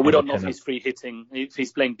 And yeah, we don't know if he's free hitting. If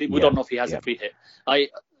he's playing, we don't know if he has a free hit.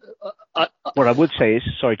 What I would say is,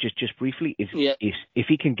 sorry, just briefly, is if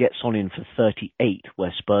he can get Son in for 38,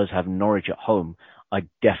 where Spurs have Norwich at home, I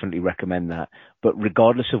definitely recommend that. But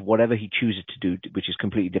regardless of whatever he chooses to do, which is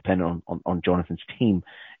completely dependent on Jonathan's team,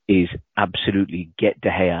 is absolutely get De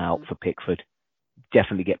Gea out for Pickford.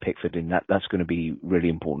 Definitely get Pickford in. That's going to be really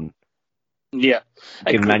important. Yeah.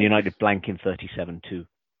 Give Man United blank in 37 too.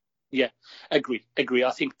 Yeah, agree.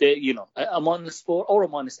 I think that, a -4 or a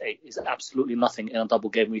 -8 is absolutely nothing in a double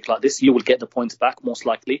game week like this. You will get the points back most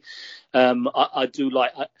likely. I do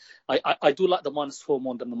like the -4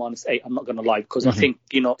 more than the -8. I'm not going to lie because I think,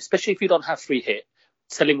 especially if you don't have free hit,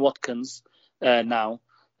 selling Watkins now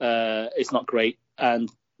is not great, and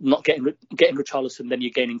not getting Richarlison, then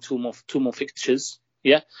you're gaining two more fixtures.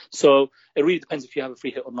 Yeah, so it really depends if you have a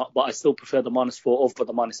free hit or not. But I still prefer the -4 over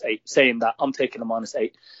the -8. Saying that, I'm taking a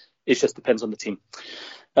 -8. It just depends on the team.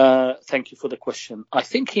 Thank you for the question. I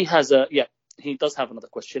think he does have another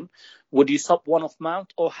question. Would you sub one of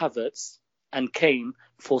Mount or Havertz and Kane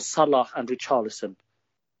for Salah and Richarlison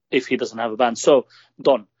if he doesn't have a ban? So,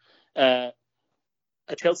 Don, a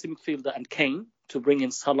Chelsea midfielder and Kane to bring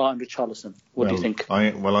in Salah and Richarlison. What do you think?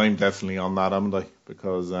 I'm definitely on that, am I?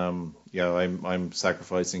 Because I'm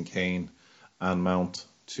sacrificing Kane and Mount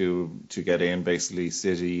to get in basically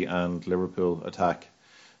City and Liverpool attack.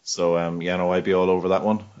 So I'd be all over that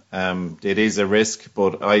one. It is a risk,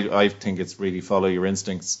 but I think it's really follow your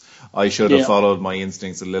instincts. I should have followed my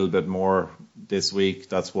instincts a little bit more this week.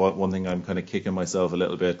 That's one thing I'm kind of kicking myself a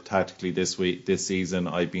little bit tactically this season.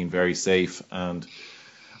 I've been very safe, and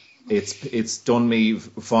it's done me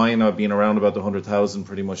fine. I've been around about the 100,000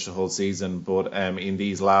 pretty much the whole season, but in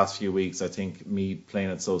these last few weeks, I think me playing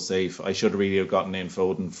it so safe, I should really have gotten in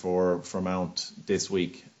Foden for Mount this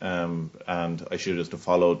week, and I should just have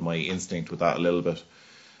followed my instinct with that a little bit.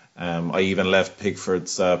 I even left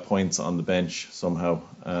Pickford's points on the bench somehow,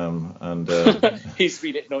 and he's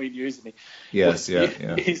really annoying you, isn't he? Yes, yeah.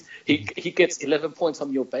 He gets 11 points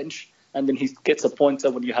on your bench. And then he gets a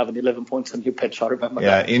pointer when you have an 11 points on your bench. I remember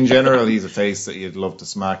that. Yeah, in general, he's a face that you'd love to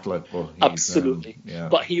smack. But absolutely.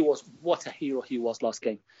 But what a hero he was last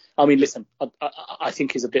game. I mean, listen, I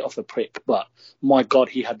think he's a bit of a prick, but my God,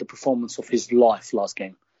 he had the performance of his life last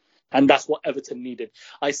game. And that's what Everton needed.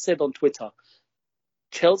 I said on Twitter,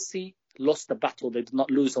 Chelsea lost the battle. They did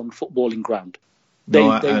not lose on footballing ground. They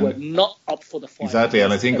were not up for the fight. Exactly,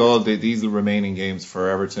 and I think all these remaining games for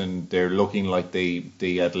Everton, they're looking like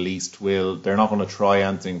they at least will. They're not going to try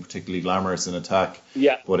anything particularly glamorous in attack.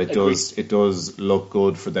 Yeah, but it does look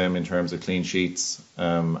good for them in terms of clean sheets.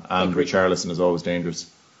 And Richarlison is always dangerous.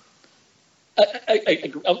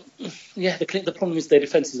 The problem is their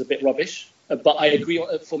defense is a bit rubbish. But I agree.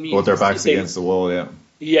 For me, but their backs against the wall.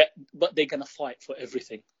 Yeah, but they're going to fight for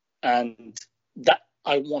everything, and that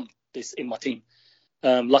I want this in my team.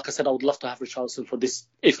 Like I said, I would love to have Richarlison for this.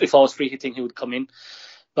 If I was free hitting, he would come in.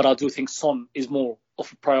 but I do think Son is more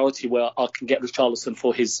of a priority where I can get Richarlison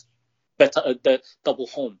for his better the double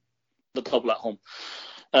at home.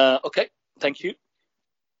 Okay, thank you.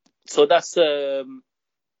 So that's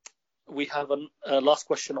we have a last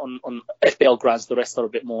question on FPL grants. The rest are a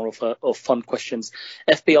bit more of fun questions.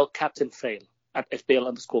 FPL captain fail at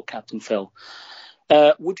FPL_captain fail.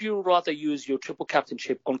 Would you rather use your triple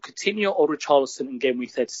captainship on Coutinho or Richarlison in game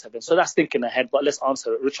week 37? So that's thinking ahead, but let's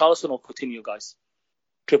answer it. Richarlison or Coutinho, guys?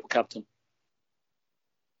 Triple captain.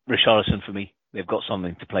 Richarlison for me. They've got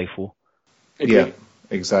something to play for. Agree? Yeah,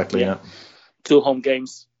 exactly. Yeah. 2 home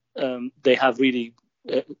games. They have really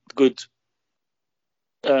good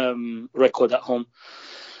record at home.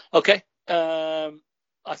 Okay.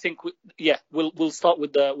 I think we'll start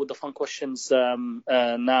with the fun questions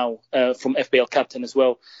now from FPL captain as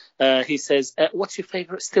well. He says, "What's your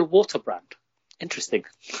favorite still water brand?" Interesting.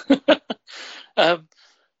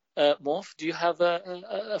 Morph, do you have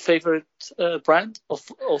a favorite brand of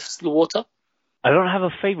still water? I don't have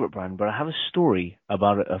a favorite brand, but I have a story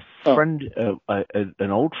about a friend,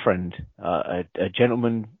 an old friend, a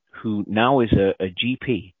gentleman who now is a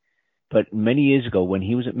GP. But many years ago, when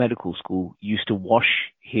he was at medical school, used to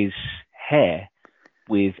wash his hair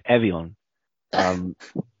with Evian. And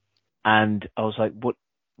I was like,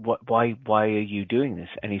 why are you doing this?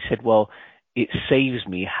 And he said, well, it saves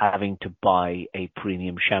me having to buy a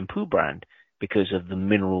premium shampoo brand because of the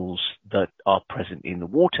minerals that are present in the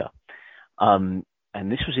water. And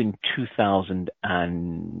this was in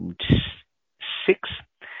 2006.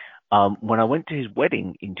 When I went to his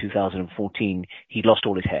wedding in 2014, he lost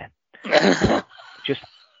all his hair.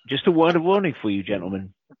 Just a word of warning for you,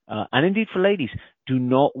 gentlemen, and indeed for ladies: do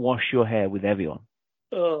not wash your hair with Evian.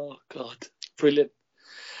 Oh God, brilliant!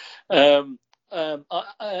 Morph,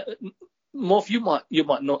 you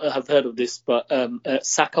might not have heard of this, but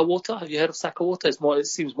Saka water. Have you heard of Saka water? It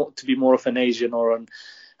seems to be more of an Asian or an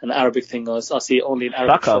Arabic thing. I see it only in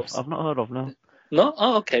Arabic shops. I've not heard of, no. No?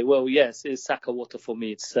 Oh, okay. Well, yes, it's Saka water for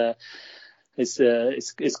me. It's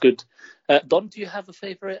good. Don, do you have a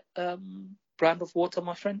favorite brand of water,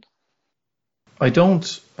 my friend? I don't.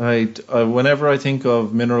 Whenever I think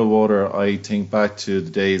of mineral water, I think back to the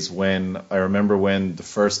days when I remember when the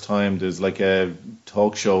first time there's like a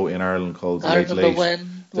talk show in Ireland called The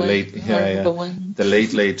Late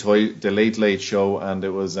Late Show, and it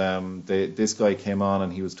was this guy came on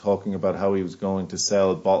and he was talking about how he was going to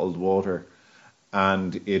sell bottled water.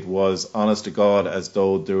 And it was, honest to God, as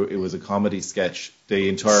though it was a comedy sketch. The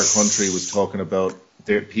entire country was talking about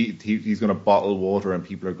he's going to bottle water and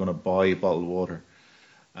people are going to buy bottled water.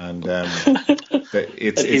 And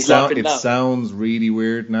it sounds really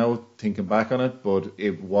weird now thinking back on it, but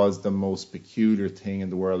it was the most peculiar thing in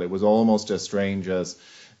the world. It was almost as strange as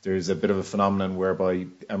there's a bit of a phenomenon whereby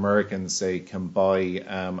Americans, say, can buy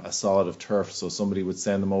a sod of turf. So somebody would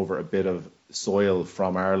send them over a bit of soil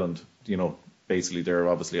from Ireland, basically they're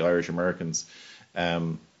obviously Irish Americans,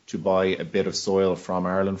 to buy a bit of soil from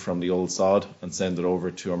Ireland from the old sod and send it over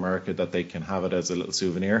to America that they can have it as a little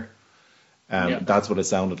souvenir. That's what it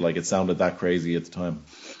sounded like. It sounded that crazy at the time.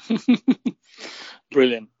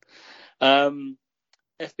 Brilliant.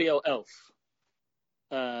 FBL Elf,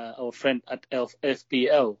 our friend at Elf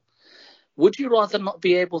FBL. Would you rather not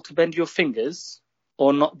be able to bend your fingers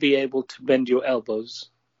or not be able to bend your elbows?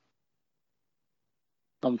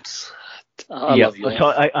 I love you. So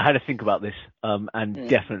I had to think about this, and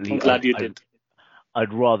definitely. I'm glad you did.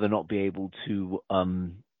 I'd rather not be able to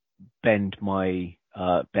bend my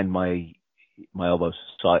elbows.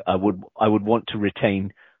 So I would want to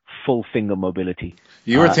retain full finger mobility.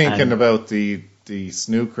 You were thinking about the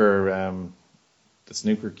snooker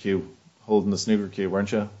cue, holding the snooker cue,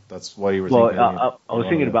 weren't you? That's why you were thinking. Well, I was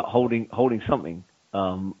thinking about holding something.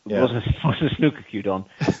 It wasn't a snooker cue, Don.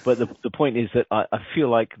 But the point is that I feel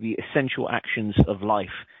like the essential actions of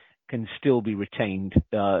life can still be retained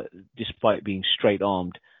despite being straight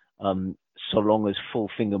armed, so long as full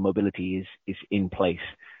finger mobility is in place.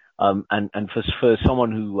 And for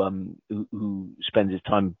someone who spends his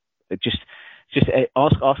time just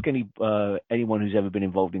ask anyone who's ever been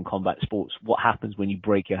involved in combat sports what happens when you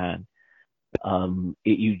break your hand.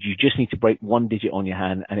 You just need to break one digit on your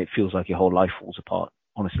hand and it feels like your whole life falls apart.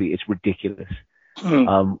 Honestly, it's ridiculous.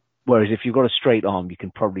 Whereas if you've got a straight arm, you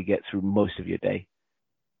can probably get through most of your day.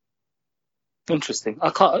 Interesting.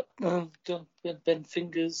 I can't bend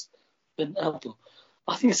fingers, bend elbow.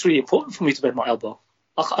 I think it's really important for me to bend my elbow.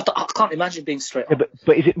 I can't imagine being straight arm.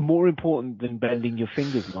 But is it more important than bending your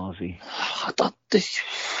fingers, Marzi?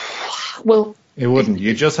 Well, it wouldn't.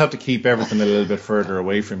 You just have to keep everything a little bit further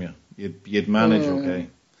away from you. You'd manage okay.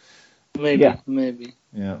 Maybe.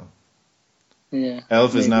 Yeah. Yeah.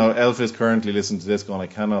 Elf is currently listening to this going, I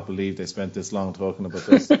cannot believe they spent this long talking about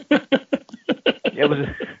this.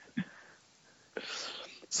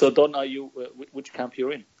 So, Don, are you which camp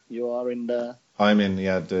you're in? You are in the. I'm in.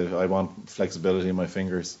 Yeah, I want flexibility in my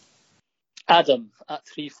fingers. Adam at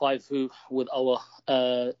 352 with our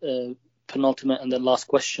penultimate and then last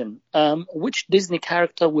question. Which Disney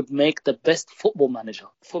character would make the best football manager?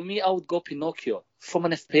 For me, I would go Pinocchio. From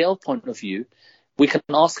an FPL point of view, we can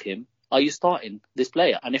ask him, are you starting this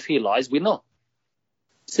player? And if he lies, we know.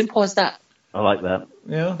 Simple as that. I like that.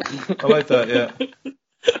 Yeah, I like that, yeah.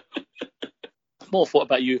 More thought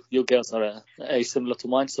about you. Your girls are similar to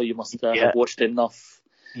mine, so you must have watched enough.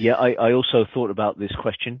 Yeah, I also thought about this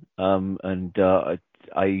question, and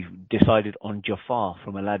I decided on Jafar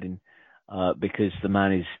from Aladdin because the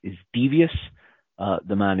man is devious,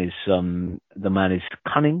 the man is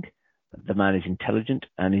cunning, the man is intelligent,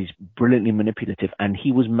 and he's brilliantly manipulative, and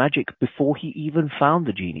he was magic before he even found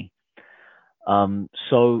the genie.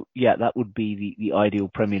 So yeah, that would be the ideal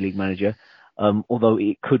Premier League manager. Although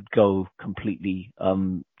it could go completely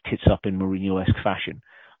tits up in Mourinho-esque fashion.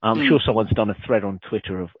 I'm sure someone's done a thread on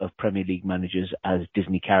Twitter of Premier League managers as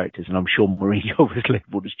Disney characters, and I'm sure Mourinho was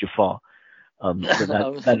labelled as Jafar.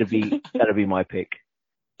 So that'd be my pick.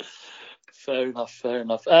 Fair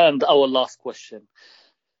enough. And our last question.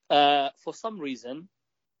 For some reason,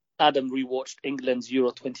 Adam rewatched England's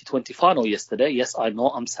Euro 2020 final yesterday. Yes, I know,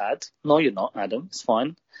 I'm sad. No, you're not, Adam. It's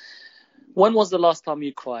fine. When was the last time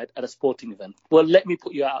you cried at a sporting event? Well, let me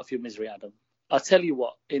put you out of your misery, Adam. I'll tell you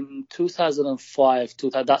what, in 2005,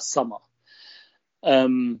 that summer,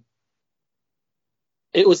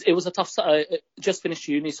 it was a tough. I just finished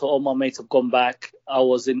uni, so all my mates have gone back. I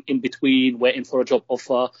was in between, waiting for a job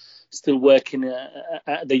offer, still working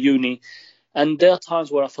at the uni. And there are times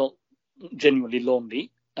where I felt genuinely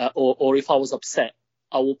lonely, or if I was upset,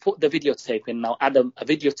 I will put the videotape in. Now, Adam, a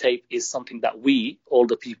videotape is something that we, all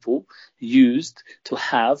the people, used to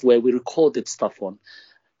have where we recorded stuff on.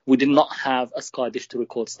 We did not have a Sky Dish to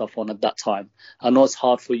record stuff on at that time. I know it's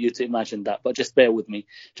hard for you to imagine that, but just bear with me.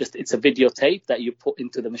 It's a videotape that you put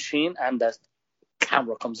into the machine and the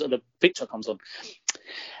picture comes on.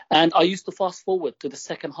 And I used to fast forward to the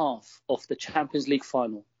second half of the Champions League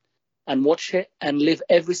final and watch it and live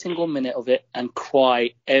every single minute of it and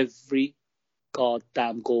cry every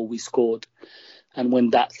goddamn goal we scored. And when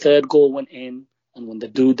that third goal went in, and when the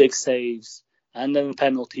Dudek saves, and then the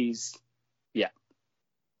penalties, yeah.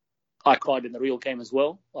 I cried in the real game as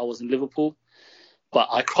well. I was in Liverpool, but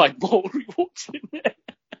I cried more rewatching it.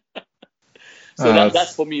 So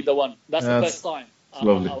that's for me the one. That's the first time.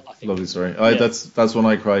 Lovely story. That's when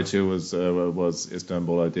I cried too. Was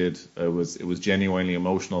Istanbul. It was genuinely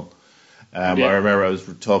emotional. I remember I was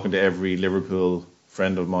talking to every Liverpool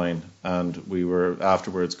friend of mine, and we were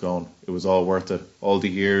afterwards going, it was all worth it. All the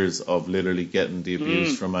years of literally getting the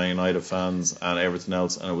abuse from Man United fans and everything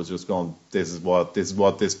else, and it was just going,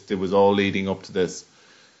 it was all leading up to this.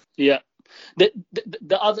 Yeah. The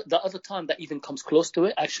other time that even comes close to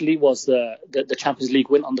it actually was the Champions League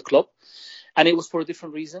win on the club, and it was for a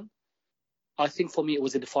different reason. I think for me it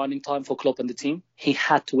was a defining time for Klopp and the team. He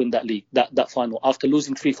had to win that league, that final. After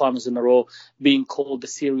losing 3 finals in a row, being called the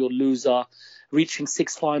serial loser, reaching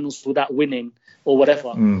 6 finals without winning or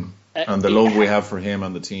whatever. And the love we have for him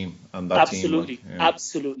and the team and that absolutely, team. Yeah.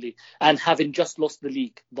 Absolutely. And having just lost the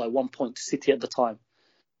league by 1 point to City at the time,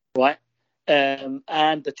 right? And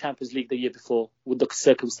the Champions League the year before, with the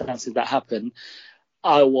circumstances that happened,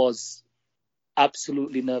 I was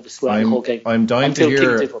absolutely nervous throughout the whole game. I'm dying to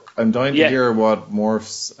hear what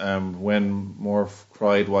Morph's when Morph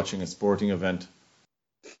cried watching a sporting event.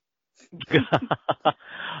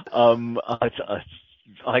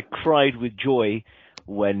 I cried with joy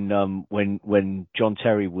when John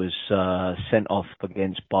Terry was sent off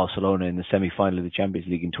against Barcelona in the semi-final of the Champions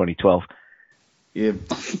League in 2012. You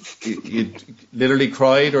literally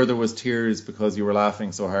cried, or there was tears because you were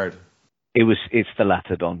laughing so hard? It's the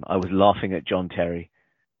latter, Don. I was laughing at John Terry.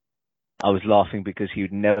 I was laughing because he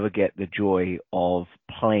would never get the joy of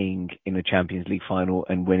playing in the Champions League final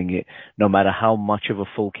and winning it, no matter how much of a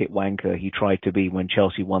full kit wanker he tried to be when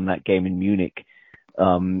Chelsea won that game in Munich.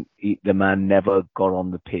 The man never got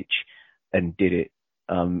on the pitch and did it.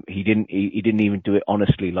 He didn't even do it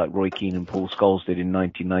honestly like Roy Keane and Paul Scholes did in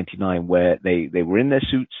 1999, where they were in their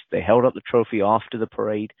suits, they held up the trophy after the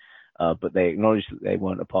parade, but they acknowledged that they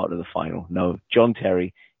weren't a part of the final. No, John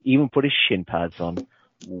Terry even put his shin pads on.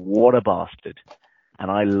 What a bastard.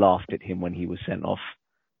 And I laughed at him when he was sent off.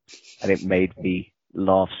 And it made me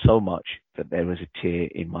laugh so much that there was a tear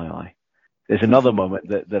in my eye. There's another moment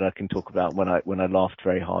that I can talk about when I laughed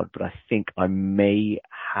very hard, but I think I may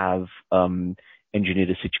have engineered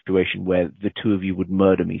a situation where the two of you would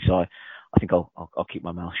murder me. So I think I'll keep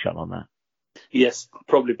my mouth shut on that. Yes,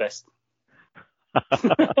 probably best.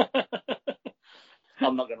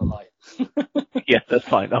 I'm not going to lie. Yeah, that's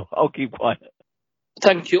fine. I'll keep quiet.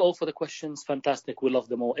 Thank you all for the questions. Fantastic. We love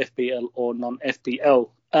them all, FPL or non-FPL.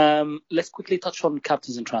 Let's quickly touch on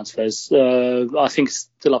captains and transfers. I think it's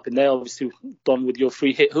still up in there. Obviously, done with your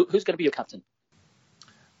free hit. Who's going to be your captain?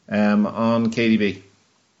 On KDB.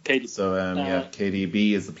 KDB. So,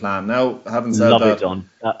 KDB is the plan. Now, having said that... Love it, Don.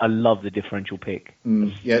 I love the differential pick.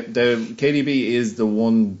 The KDB is the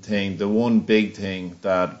one big thing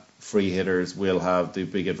that free hitters will have, the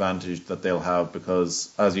big advantage that they'll have,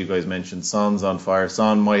 because as you guys mentioned, Son's on fire.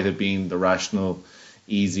 Son might have been the rational,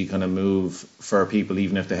 easy kind of move for people,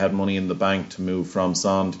 even if they had money in the bank, to move from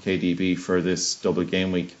Son to KDB for this double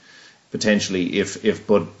game week potentially,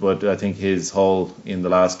 but I think his haul in the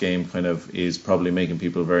last game kind of is probably making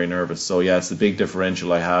people very nervous. So yeah, it's a big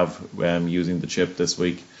differential I have using the chip this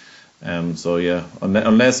week. So yeah,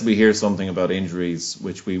 unless we hear something about injuries,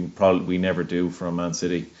 which we never do from Man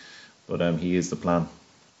City. But he is the plan.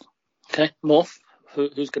 Okay, Morph,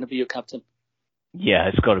 who's going to be your captain? Yeah,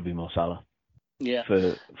 it's got to be Mo Salah. Yeah.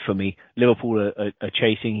 For me, Liverpool are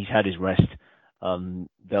chasing. He's had his rest.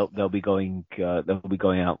 They'll be going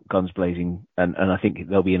out guns blazing, and I think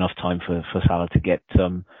there'll be enough time for Salah to get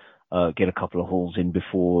a couple of hauls in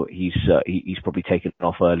before he's probably taken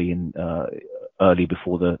off early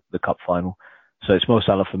before the cup final. So it's Mo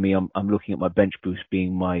Salah for me. I'm looking at my bench boost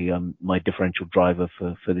being my differential driver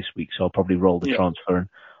for this week. So I'll probably roll the transfer and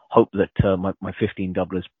hope that my 15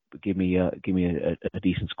 doublers give me a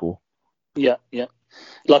decent score. Yeah.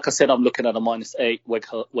 Like I said, I'm looking at a -8.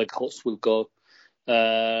 Weghorst will go.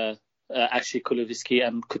 Actually, Kulusevski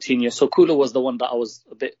and Coutinho. So Kulu was the one that I was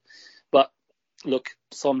a bit, but look,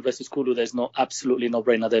 Son versus Kulu, there's absolutely no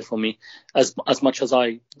brainer there for me. As much as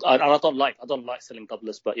I don't like selling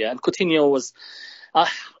doublers, but yeah. And Coutinho was,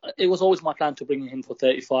 it was always my plan to bring him for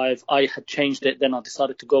 35. I had changed it, then I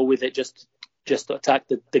decided to go with it just to attack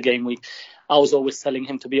the game week. I was always selling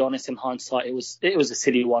him, to be honest. In hindsight, it was a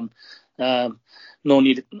silly one. Didn't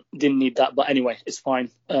need that, but anyway, it's fine.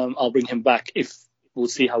 I'll bring him back if we'll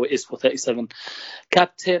see how it is for 37.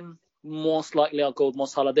 Captain, most likely I'll go with Mo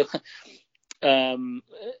Salah. I'm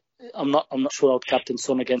not sure I'll captain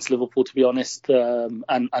Son against Liverpool, to be honest,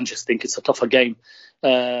 and just think it's a tougher game.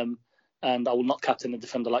 And I will not captain a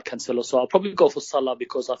defender like Cancelo, so I'll probably go for Salah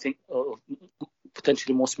because I think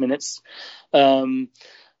potentially most minutes.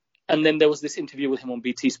 And then there was this interview with him on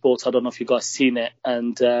BT Sports. I don't know if you guys seen it,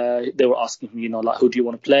 and they were asking him, like, who do you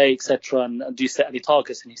want to play, etc. And do you set any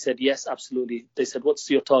targets? And he said, yes, absolutely. They said, what's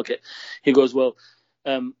your target? He goes, well,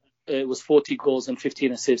 it was 40 goals and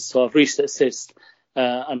 15 assists. So I've reached the assist,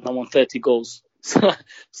 and I'm on 30 goals.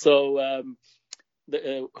 So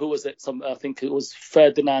who was it? I think it was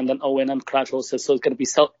Ferdinand and Owen and Cratchell said, so it's going to be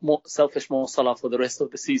selfish Mo Salah for the rest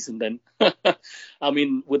of the season then. I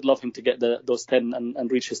mean, would love him to get those 10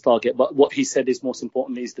 and reach his target. But what he said is most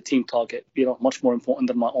importantly is the team target, much more important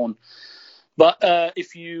than my own. But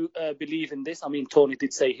if you believe in this, I mean, Tony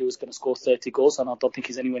did say he was going to score 30 goals, and I don't think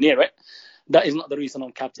he's anywhere near it. That is not the reason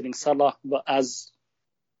I'm captaining Salah. But as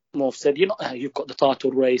Morph said, you've got the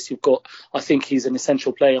title race. I think he's an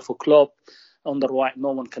essential player for Klopp. On the right,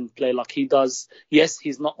 no one can play like he does. Yes,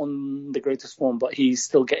 he's not on the greatest form, but he's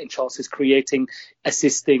still getting chances, creating,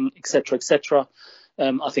 assisting, etc., etc.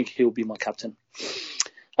 I think he'll be my captain.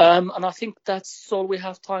 And I think that's all we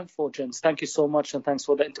have time for, gents. Thank you so much, and thanks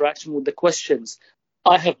for the interaction with the questions.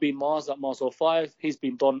 I have been Mars at Mars05. He's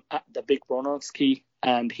been Don at the Big Bronowski,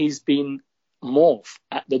 and he's been Morph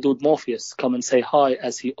at the Dude Morpheus. Come and say hi,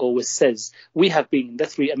 as he always says. We have been the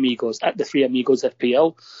Three Amigos at the Three Amigos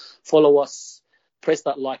FPL. Follow us, press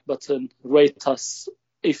that like button, rate us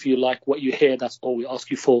if you like what you hear. That's all we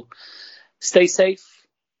ask you for. Stay safe,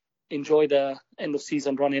 enjoy the end of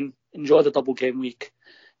season running, enjoy the double game week,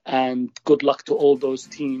 and good luck to all those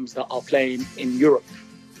teams that are playing in Europe.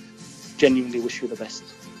 Genuinely wish you the best.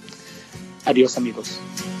 Adios, amigos.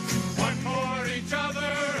 One for each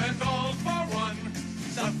other and all for one.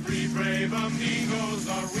 The three brave amigos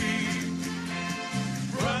are we.